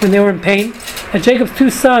 when they were in pain, that Jacob's two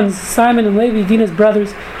sons, Simon and Levi, Dinah's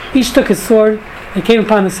brothers, each took his sword. They came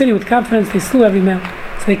upon the city with confidence. They slew every male.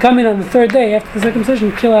 So they come in on the third day after the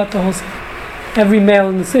circumcision, kill out the whole city. Every male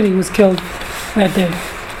in the city was killed that day.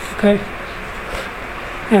 Okay.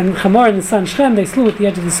 And Hamor and his son Shechem, they slew with the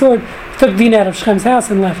edge of the sword, took Dinah out of Shechem's house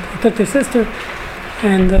and left. They took their sister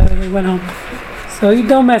and they went home. So you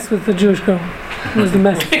don't mess with the Jewish girl. It was the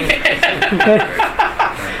mess. Okay?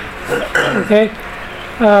 Okay?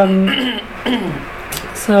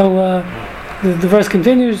 So the verse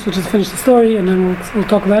continues. We'll just finish the story and then we'll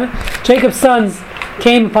talk about it. Jacob's sons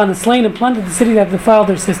came upon the slain and plundered the city that defiled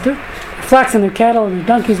their sister. Their flocks and their cattle and their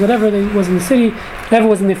donkeys, whatever was in the city, whatever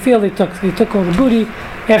was in the field, they took. So they took all the booty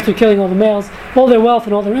after killing all the males, all their wealth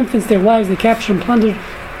and all their infants, their wives, they captured and plundered,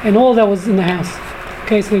 and all that was in the house.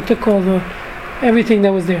 Okay, so they took everything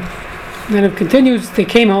that was there. And then it continues, they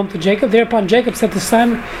came home to Jacob. Thereupon Jacob said to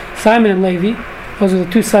Simon and Levi, those are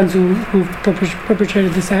the two sons who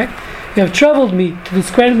perpetrated this act, "You have troubled me to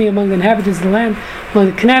discredit me among the inhabitants of the land, among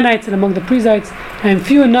the Canaanites and among the Perizzites. I am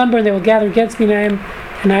few in number, and they will gather against me, and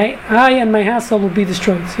I and my household will be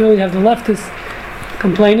destroyed." So you always have the leftists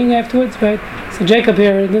complaining afterwards, right? So Jacob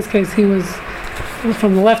here, in this case, he was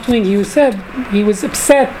from the left wing. He was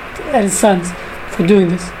upset at his sons for doing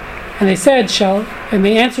this, and they said, and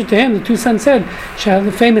they answered to him. The two sons said,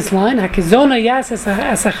 the famous line, "Hakizona yas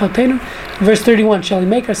asachaltenu," verse 31. Shall he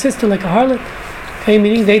make our sister like a harlot? Okay,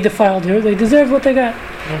 meaning they defiled her. They deserved what they got.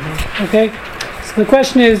 Okay, so the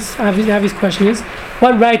question is, obvious question is,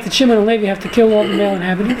 what right did Shimon and Levi have to kill all the male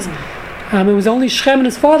inhabitants? It was only Shechem and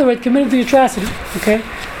his father who had committed the atrocity. Okay,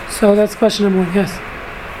 so that's question number 1. Yes.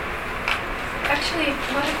 Actually,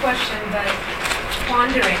 not a question, but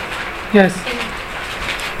pondering. Yes.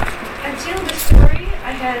 Until the story,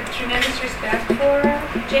 I had tremendous respect for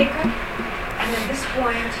Jacob, and at this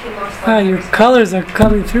point, he lost. Your respect. colors are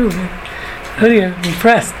coming through, man. Really, I'm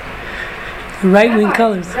impressed. The right-wing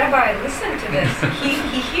colors. Rabbi, listen to this.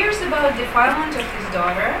 He hears about defilement of his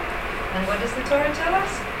daughter, and what does the Torah tell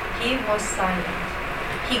us? He was silent.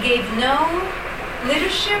 He gave no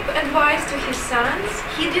leadership advice to his sons.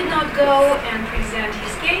 He did not go and present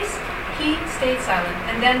his case. He stayed silent.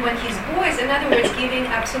 And then when his boys, in other words, giving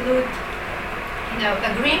absolute,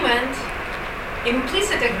 agreement,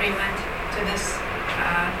 implicit agreement to this,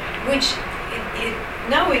 which,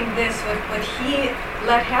 knowing this, what he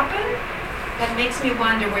let happen, that makes me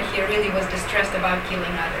wonder where he really was distressed about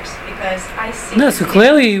killing others, because I see. No, so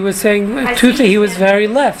clearly he was saying he was very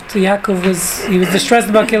left. Yaakov was distressed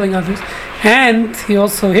about killing others, and he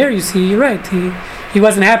also here you're right. He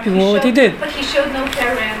wasn't happy with what he did. But he showed no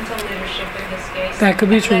parental leadership That could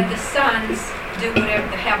be and true. let the sons do whatever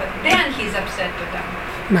they have. Then he's upset with them.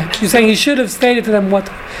 Right. You're saying he should have stated to them what.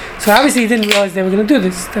 So obviously he didn't realize they were going to do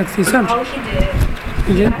this. That's the assumption. All he did,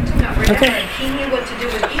 He he did? had to know. Remember, Okay. he knew what to do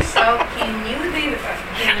with Esau. He knew the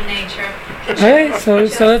human nature. He Okay.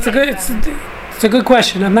 chose- So that's a good. It's a good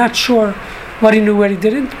question. I'm not sure what he knew, what he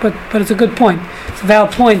didn't, but it's a good point. It's a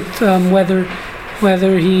valid point.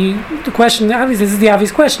 Whether he. The question. Obviously, this is the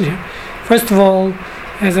obvious question here. First of all,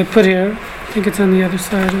 as I put here, I think it's on the other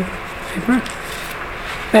side of the paper.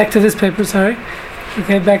 Back to this paper. Sorry.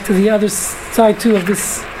 Okay, back to the other side too of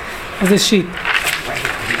this sheet.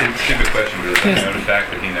 It's a stupid question, but does Yes. that know the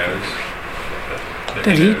fact that he knows? That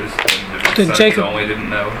That he he- knows? That that the sons Jacob- only didn't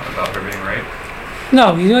know about her being raped?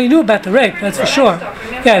 No, he knew about the rape. That's for sure.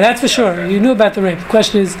 Yeah, that's for sure. You knew about the rape. The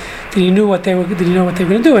question is, did he know what they were going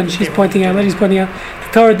to do? And she's pointing out, Letty's pointing out,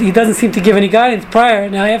 the Torah, he doesn't seem to give any guidance prior.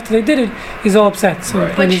 Now after they did it, he's all upset. So Right. the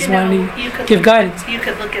But point you is, why know, didn't you he could give look, guidance? you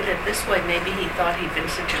could look at it this way. Maybe he thought he'd been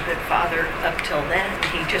such a good father up till then.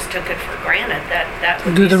 He just took it for granted that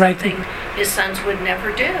would Do be the right something his sons would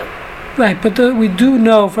never do. Right, but we do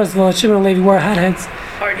know, first of all, that Shimon and Levi were hotheads.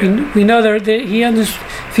 Or We know he understood.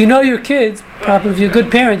 If you know your kids, probably if you're a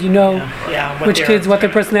good parent, you know Yeah, which kids, what their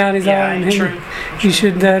personalities are, Yeah, and true. you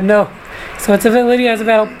should know. So Lydia has a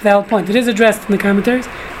valid point. It is addressed in the commentaries.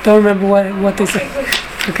 Don't remember what they say.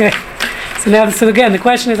 Okay. So again, the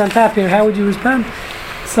question is on top here. How would you respond?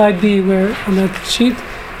 Side B, where on that sheet,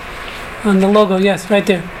 on the logo. Yes, right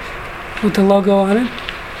there, with the logo on it.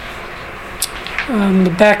 On the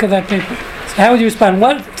back of that paper. So how would you respond?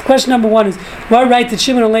 Question number one is, what right did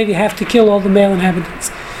Shimon and Levi have to kill all the male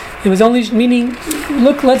inhabitants? It was only meaning.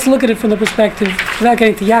 Let's look at it from the perspective, without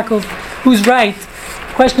getting to Yaakov, who's right.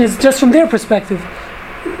 The question is just from their perspective.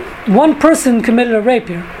 One person committed a rape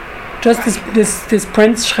here. Just this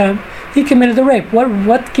prince Shem, he committed a rape.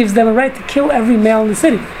 What gives them a right to kill every male in the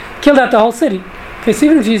city? Killed out the whole city. Okay, so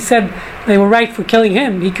even if you said they were right for killing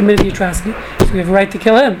him, he committed the atrocity, so we have a right to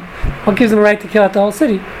kill him. What gives them a right to kill out the whole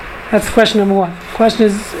city? That's question number one. The question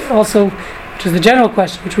is also, which is the general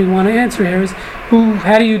question, which we want to answer here, is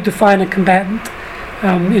how do you define a combatant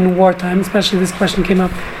in wartime? Especially this question came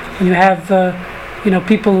up when you have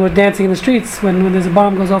people who are dancing in the streets when there's a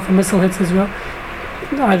bomb goes off, a missile hits Israel.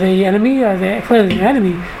 Are they enemy? Are they clearly an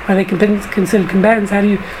enemy? Are they considered combatants?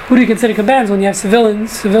 Who do you consider combatants when you have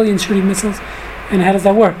civilians shooting missiles? And how does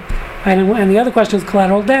that work? And the other question is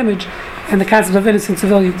collateral damage and the concept of innocent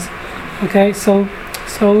civilians. Okay, so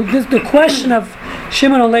the question of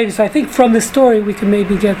Shimon and Levi. So I think from this story we can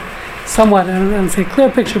maybe get somewhat, I don't say a clear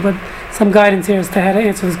picture, but some guidance here as to how to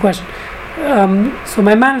answer this question. So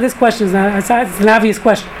my man of this question is it's an obvious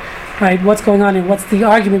question, right? What's going on here? What's the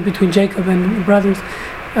argument between Jacob and the brothers?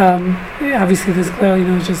 Obviously, there's clearly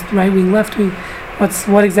it's just right wing, left wing.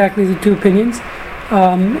 What exactly are the two opinions?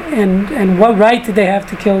 And what right did they have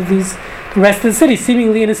to kill the rest of the city,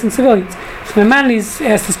 seemingly innocent civilians? So Maimonides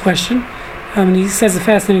asked this question, and he says a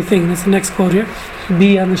fascinating thing. That's the next quote here,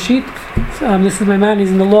 B on the sheet. This is Maimonides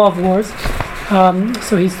in the Law of Wars.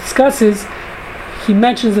 So he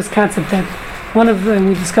mentions this concept that and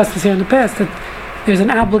we discussed this here in the past, that there's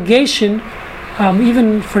an obligation,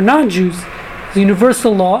 even for non-Jews, the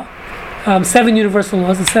universal law, 7 universal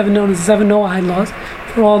laws, the 7 known as the 7 Noahide laws,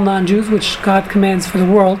 for all non-Jews, which God commands for the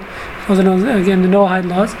world. Those are known, again, the Noahide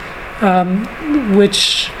laws,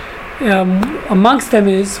 which amongst them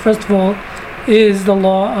is, first of all, is the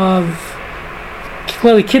law of,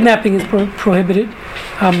 clearly kidnapping is prohibited.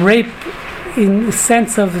 Rape, in the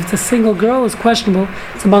sense of if it's a single girl, is questionable.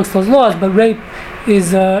 It's amongst those laws, but rape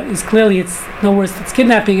is clearly, it's no worse. It's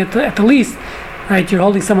kidnapping at the least, right? You're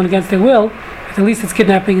holding someone against their will. At the least, it's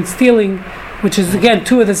kidnapping and stealing, which is again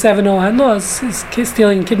 2 of the 7 Noahide laws: is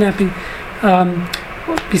stealing and kidnapping.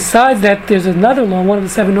 Besides that, there's another law. One of the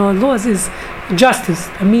 7 Noahide laws is justice.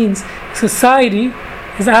 It means society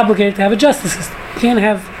is obligated to have a justice system. You can't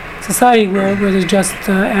have society where there's just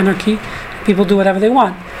anarchy. People do whatever they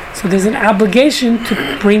want. So there's an obligation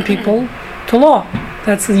to bring people to law.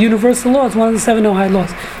 That's the universal law. It's one of the 7 Noahide laws.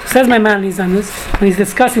 So says Maimonides on this, when he's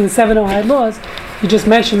discussing the 7 Noahide laws, he just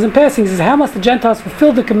mentions in passing, he says, how must the Gentiles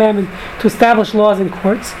fulfill the commandment to establish laws in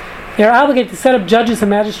courts? They are obligated to set up judges and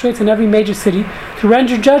magistrates in every major city to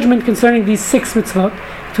render judgment concerning these 6 mitzvot,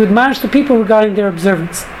 to admonish the people regarding their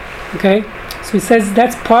observance. Okay? So he says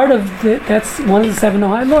that's that's one of the 7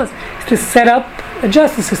 Noahide laws, is to set up a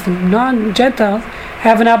justice system. Non-Gentiles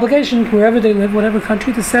have an obligation, wherever they live, whatever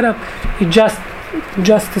country, to set up a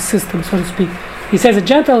justice system, so to speak. He says a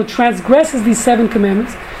Gentile who transgresses these 7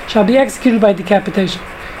 commandments shall be executed by decapitation.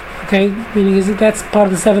 Okay, meaning that's part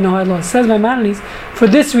of the 7 Noahide laws. Says Maimonides, for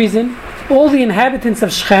this reason, all the inhabitants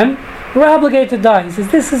of Shechem, were obligated to die. He says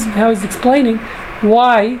this is how he's explaining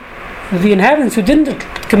why the inhabitants who didn't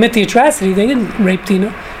commit the atrocity, they didn't rape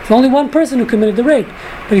Dinah. There's only one person who committed the rape.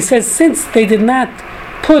 But he says since they did not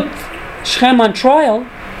put Shechem on trial,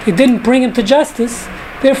 they didn't bring him to justice,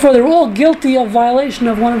 therefore they're all guilty of violation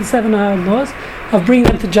of one of the 7 Noahide laws, of bringing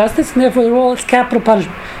them to justice, and therefore they're all, it's capital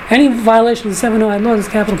punishment. Any violation of the 7 Noahide laws is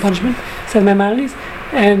capital punishment, says Maimonides.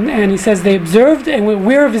 And he says they observed and were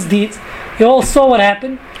aware of his deeds. They all saw what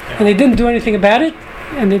happened, and they didn't do anything about it,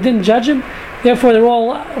 and they didn't judge him. Therefore, they're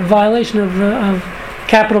all a violation of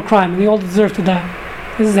capital crime, and they all deserve to die.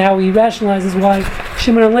 This is how he rationalizes why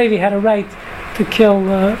Shimon and Levi had a right to kill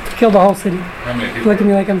the whole city. How many people? Look at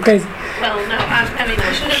me like I'm crazy. Well, no, I mean,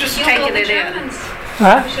 We should we're have just killed all taking the it in. Germans.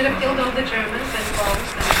 Huh? We should have killed all the Germans and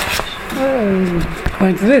Poles and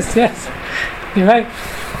According to this, yes. You're right.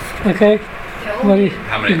 Okay. What do you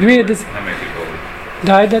How many agree people? with this? How many people?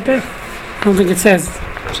 Died that day? I don't think it says.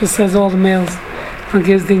 It just says all the males. It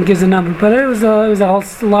gives a number. But it was a whole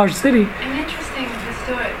large city. An interesting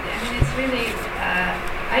story. I mean, it's really.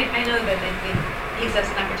 I know that it gives us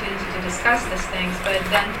an opportunity to discuss these things, but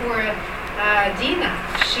then poor Dinah,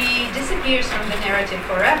 she disappears from the narrative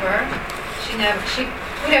forever. She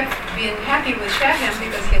would have been happy with Shechem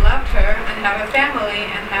because he loved her and have a family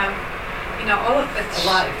and have, all of it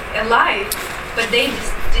alive. But they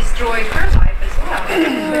destroyed her life as well. But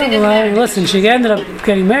it didn't matter Listen, because she ended up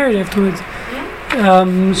getting married afterwards.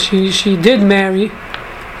 Yeah? She did marry,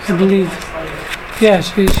 I believe. Yeah,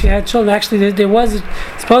 she had children. Actually, there was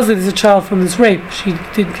supposedly there's a child from this rape. She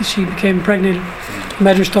became impregnated.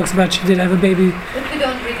 Medrash talks about she did have a baby. But we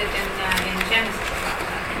don't read it in Genesis about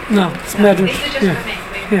that. No, it's Medrash. This is just Yeah. for me.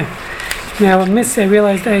 Yeah. Now, I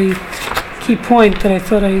realized a key point that I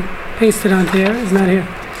thought I pasted onto here is not here.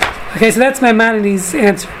 Okay, so that's Maimonides'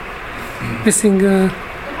 answer. Missing. But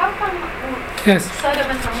how come Yes. Sodom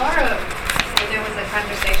and Gomorrah, there was a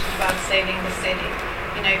conversation about saving the city?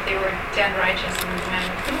 If they were 10 righteous men,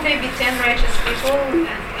 couldn't they be 10 righteous people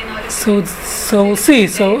in order to? So we'll see.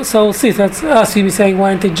 So we'll see. That's us. You'd be saying,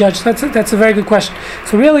 why aren't they judged? That's a very good question.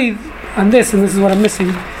 So really, on this, and this is what I'm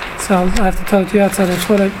missing. So I'll have to tell it to you outside. I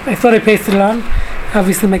thought I pasted it on.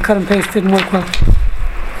 Obviously, my cut and paste didn't work well.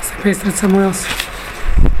 So I pasted it somewhere else.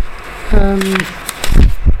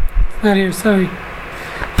 Not here. Sorry.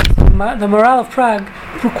 The Morale of Prague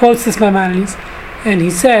quotes this Maimonides, and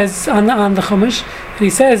he says on the Chumash, and he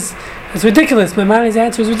says it's ridiculous. Maimonides'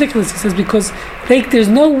 answer is ridiculous. He says because there's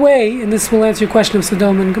no way, and this will answer your question of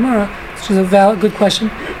Sodom and Gomorrah, which is a good question.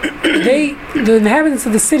 The inhabitants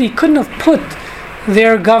of the city couldn't have put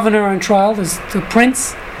their governor on trial, the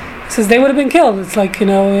prince. He says they would have been killed. It's like I'm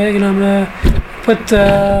gonna put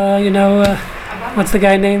what's the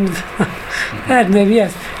guy named? Maybe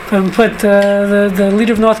yes. Put the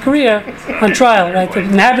leader of North Korea on trial, right? The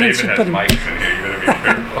inhabitants should put him. Mics in here.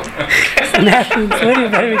 You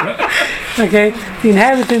better be careful. Okay, the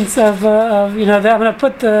inhabitants of I'm gonna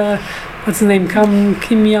put what's his name,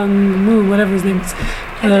 Kim Jong-un, whatever his name is,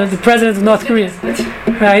 the president of North Korea,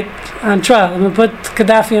 right, on trial. I'm gonna put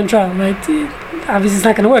Gaddafi on trial, right? Obviously, it's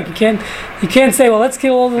not gonna work. You can't say, well, let's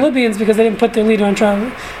kill all the Libyans because they didn't put their leader on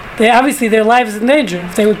trial. Obviously their lives in danger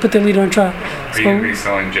if they would put their leader on trial. Are you going to be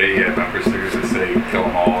selling JE bumper stickers that say kill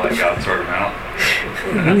them all and God sort them out?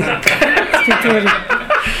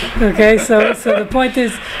 Okay, so the point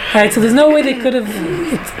is, right, so there's no way they could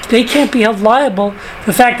have, they can't be held liable for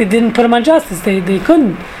the fact they didn't put them on justice. They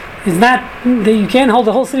couldn't. It's not, you can't hold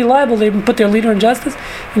the whole city liable. They didn't put their leader on justice,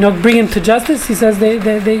 bring him to justice. He says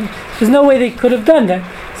there's no way they could have done that.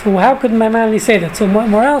 So how could Maimonides say that? So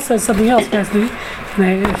Morale says something else, fascinating.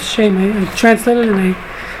 And it's a shame, I translated it and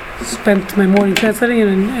I spent my morning translating it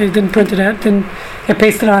and I didn't print it out, didn't get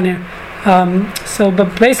pasted on here.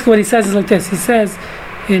 But basically what he says is like this. He says,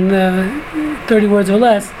 in 30 words or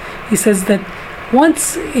less, he says that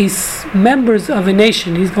once members of a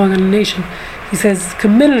nation, he's going on a nation, he says,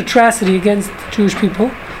 committed atrocity against the Jewish people,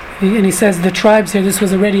 and he says the tribes here, this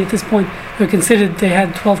was already at this point, they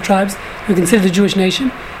had 12 tribes, they were considered the Jewish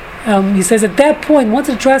nation. He says at that point, once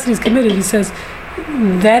an atrocity is committed, he says,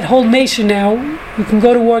 that whole nation now, you can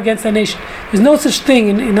go to war against that nation. There's no such thing,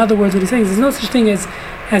 in other words, what he's saying is there's no such thing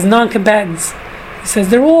as non-combatants. He says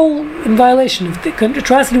they're all in violation. If the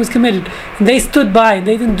atrocity was committed and they stood by and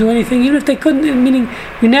they didn't do anything, even if they couldn't, meaning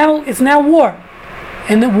it's now war.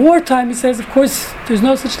 And at wartime, he says, of course, there's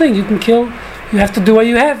no such thing. You can kill. You have to do what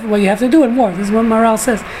you have to do in war. This is what Maral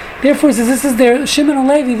says. Therefore, he says this is their Shimon and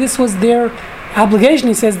Levi. This was their obligation.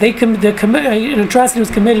 He says an atrocity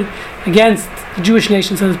was committed against the Jewish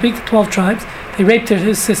nation, so to speak, the 12 tribes. They raped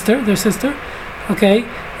their sister. Okay,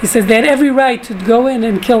 He says they had every right to go in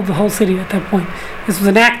and kill the whole city at that point. This was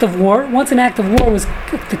an act of war. Once an act of war was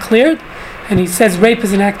declared, and he says rape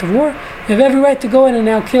is an act of war, you have every right to go in and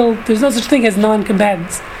now kill. There's no such thing as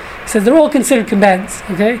non-combatants. He says they're all considered combatants.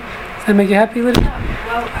 Okay, does that make you happy, Lydia?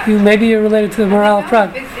 Well, Maybe you're related to the morale of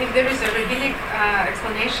Prague. If there is a rabbinic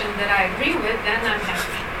explanation that I agree with, then I'm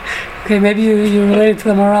happy. Okay, maybe you're related to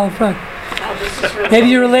the morale of Prague. Oh, this is really Maybe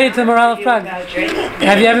you're related to the morale of you Prague. about Jake.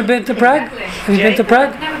 Have you ever been to Prague? Exactly. Have you been to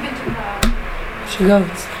Prague? I've never been to Prague. You should go.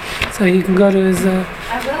 So you can go to his I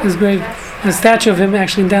will. his grave. That's- There's a statue of him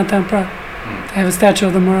actually in downtown Prague. They have a statue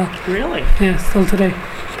of the morale. Really? Yeah, still today.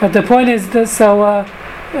 But the point is that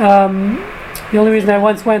the only reason I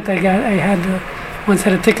once went, once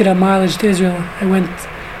had a ticket on mileage to Israel. I went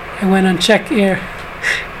on Czech Air.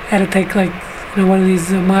 Had to take one of these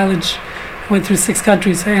mileage. I went through 6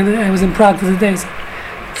 countries. I was in Prague for the day. So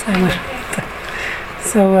I went.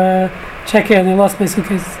 Czech Air, and I lost my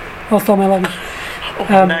suitcase. Lost all my luggage.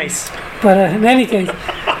 Oh, nice. But in any case,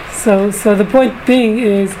 so the point being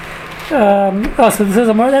is, so this is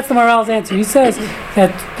that's the morale's answer. He says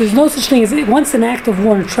that there's no such thing as once an act of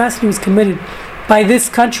war, an atrocity was committed by this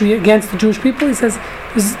country against the Jewish people. He says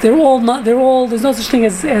there's no such thing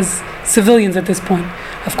as civilians at this point.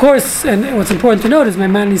 Of course, and what's important to note is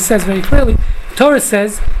Maimonides says very clearly, Torah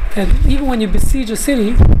says that even when you besiege a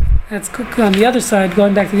city, that's on the other side,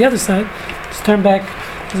 going back to the other side, just turn back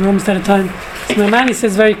because we're almost out of time. So Maimonides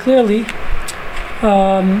says very clearly,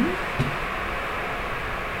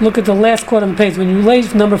 look at the last quote on the page. When you lay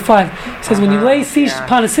number 5, it says, when you lay siege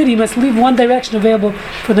upon a city, you must leave one direction available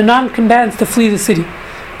for the non-combatants to flee the city.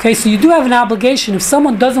 Okay, so you do have an obligation. If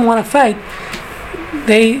someone doesn't want to fight,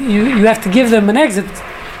 you have to give them an exit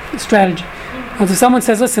strategy. And if someone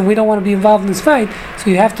says, listen, we don't want to be involved in this fight, so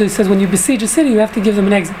you have to, it says, when you besiege a city, you have to give them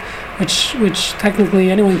an exit, which technically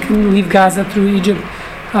anyone can leave Gaza through Egypt.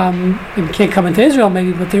 They can't come into Israel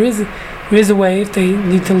maybe, but there is a way. If they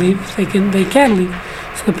need to leave, they can leave.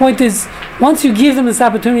 So the point is, once you give them this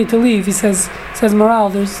opportunity to leave, he says morale.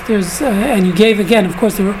 There's and you gave again. Of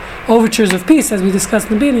course, there were overtures of peace, as we discussed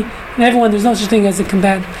in the beginning. And everyone, there's no such thing as a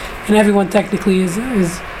combatant, and everyone technically has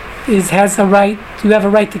a right. You have a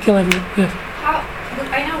right to kill everyone. Yeah.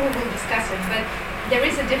 I know we will discuss it, but there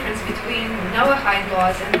is a difference between Noahide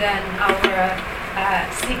laws and then our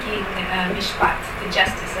seeking mishpat, the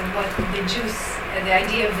justice, and what the Jews, the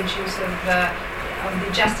idea of the Jews of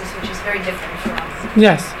the justice, which is very different from us.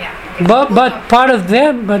 Yes. Yeah. Okay. But part of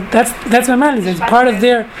them, but that's my mind. It's part of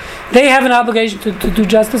they have an obligation to do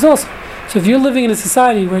justice also. So if you're living in a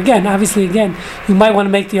society where, obviously, you might want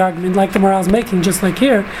to make the argument, like the morale's making, just like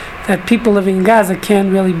here, that people living in Gaza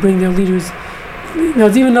can't really bring their leaders.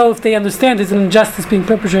 Even though if they understand there's an injustice being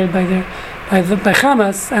perpetrated by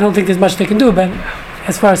Hamas, I don't think there's much they can do about it.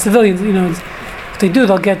 As far as civilians, if they do,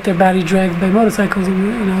 they'll get their body dragged by motorcycles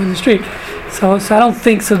in the street. So I don't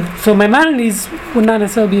think so. So Maimonides would not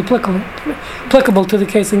necessarily be applicable to the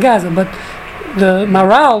case in Gaza, but the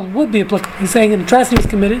morale would be applicable. He's saying an atrocity was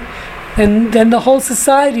committed, and then the whole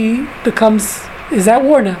society is at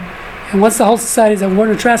war now. And once the whole society is at war,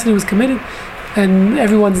 an atrocity was committed, and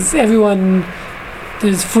everyone.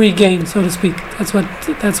 There's free game, so to speak. That's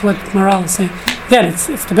what morale is saying. Again,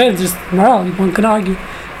 it's debated, just morale. One can argue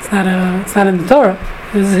it's not in the Torah.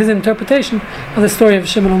 This is his interpretation of the story of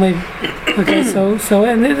Shimon and Levi. Okay, so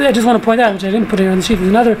and I just want to point out, which I didn't put here on the sheet, there's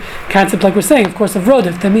another concept, like we're saying, of course, of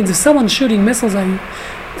rodef. That means if someone's shooting missiles at you,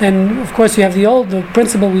 then of course you have the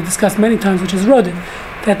principle we discussed many times, which is rodef.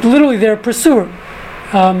 That literally they're a pursuer.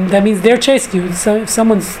 That means they're chasing you. So if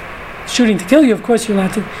someone's shooting to kill you, of course you're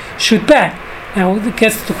allowed to shoot back. Now it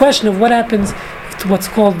gets to the question of what happens to what's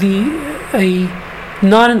called a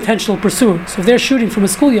non-intentional pursuer. So if they're shooting from a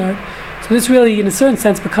schoolyard, so this really, in a certain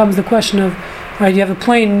sense, becomes the question of, right, you have a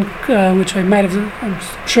plane, which I'm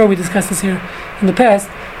sure we discussed this here in the past,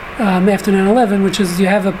 after 9/11, which is you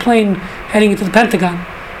have a plane heading into the Pentagon.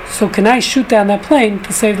 So can I shoot down that plane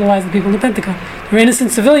to save the lives of people in the Pentagon? There are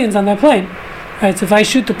innocent civilians on that plane, right? So if I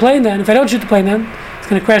shoot the plane down, if I don't shoot the plane down, it's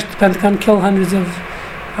going to crash the Pentagon, kill hundreds of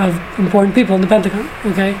important people in the Pentagon.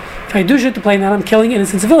 Okay, if I do shoot the plane down, I'm killing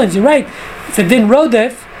innocent civilians. You're right. It's a din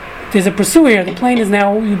rodef. There's a pursuer here. The plane is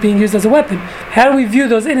now being used as a weapon. How do we view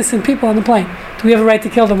those innocent people on the plane? Do we have a right to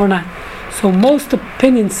kill them or not? So most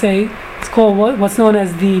opinions say it's called what's known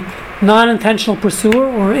as the non-intentional pursuer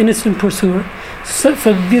or innocent pursuer. So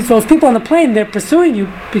those people on the plane, they're pursuing you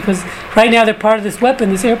because right now they're part of this weapon,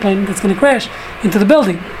 this airplane that's going to crash into the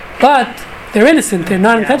building. But they're innocent. They're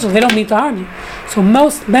non-intentional. They don't mean to harm you. So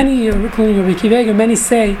many, including Rabbi Akiva Eiger, many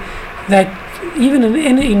say that even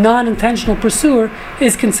a non-intentional pursuer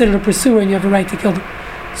is considered a pursuer, and you have a right to kill them.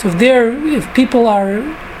 So if people are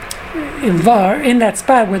in that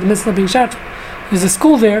spot where the missiles are being shot from. There's a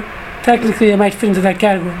school there. Technically, it might fit into that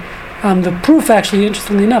category. The proof, actually,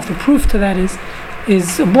 interestingly enough, the proof to that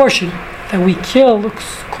is abortion. That we kill,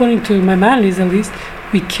 according to Maimonides at least,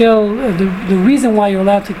 we kill. The reason why you're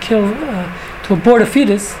allowed to kill, to abort a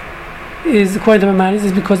fetus, is according to Maimonides,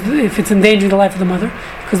 is because if it's endangering the life of the mother,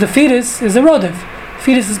 because the fetus is a rodef.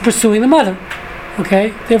 Fetus is pursuing the mother.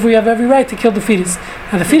 Okay, therefore you have every right to kill the fetus.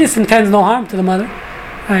 Now the fetus intends no harm to the mother.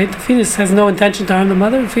 Right? The fetus has no intention to harm the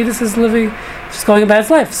mother. The fetus is living, just going about its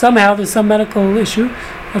life. Somehow there's some medical issue.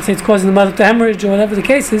 Let's say it's causing the mother to hemorrhage or whatever the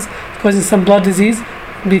case is, causing some blood disease.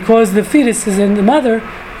 Because the fetus is in the mother,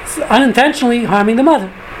 it's unintentionally harming the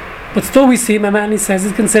mother. But still we see, Maimonides says,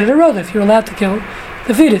 it's considered a rodef. You're allowed to kill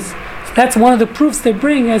the fetus. So that's one of the proofs they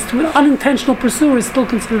bring as to an unintentional pursuer is still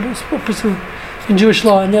considered a pursuer in Jewish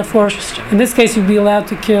law. And therefore, in this case, you'd be allowed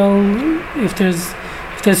to kill if there's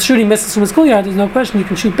shooting missiles from a schoolyard. There's no question you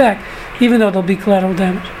can shoot back, even though there'll be collateral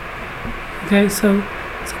damage. Okay, so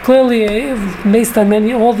clearly, based on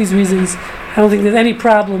all these reasons, I don't think there's any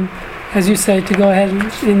problem, as you say, to go ahead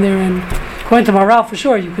in there and, according to Maral, for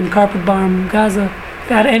sure, you can carpet bomb Gaza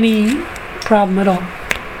without any problem at all.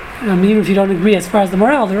 Even if you don't agree as far as the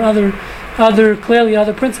Maral, there are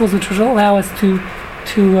other principles which will allow us to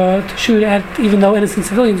shoot at, even though innocent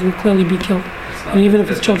civilians will clearly be killed, and even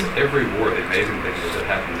if it's children. Every war, the amazing thing is it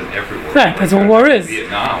happens in every war. Right, that's what war is.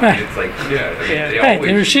 Vietnam, Right. it's like, they Right,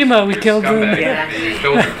 always, Hiroshima, we killed them. these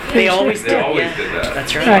children. They always They did. always Yeah. did that.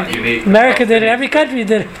 That's It's right. not unique. America did it, every country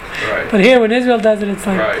did it. Right. But here, when Israel does it, it's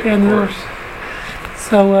like Right, the end of of the course.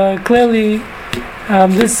 world. So clearly,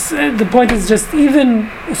 the point is just even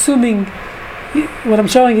assuming what I'm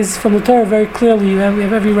showing is from the Torah very clearly. We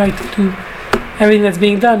have every right to do everything that's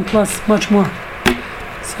being done, plus much more.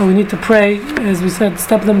 So we need to pray, as we said.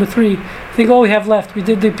 Step number 3. I think all we have left. We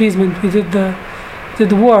did the appeasement. We did the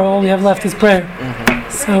war. All we have left is prayer.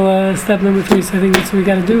 So step number 3. So I think that's what we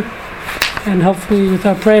got to do. And hopefully, with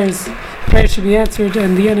our prayers should be answered,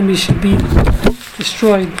 and the enemy should be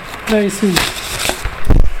destroyed very soon.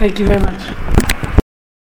 Thank you very much.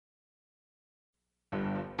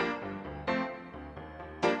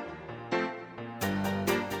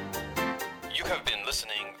 You have been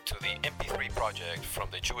listening to the MP3 project from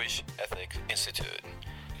the Jewish Ethics Institute.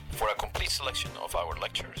 For a complete selection of our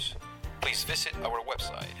lectures, please visit our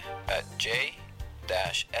website at j-ethics.org.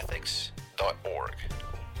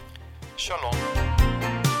 Shalom.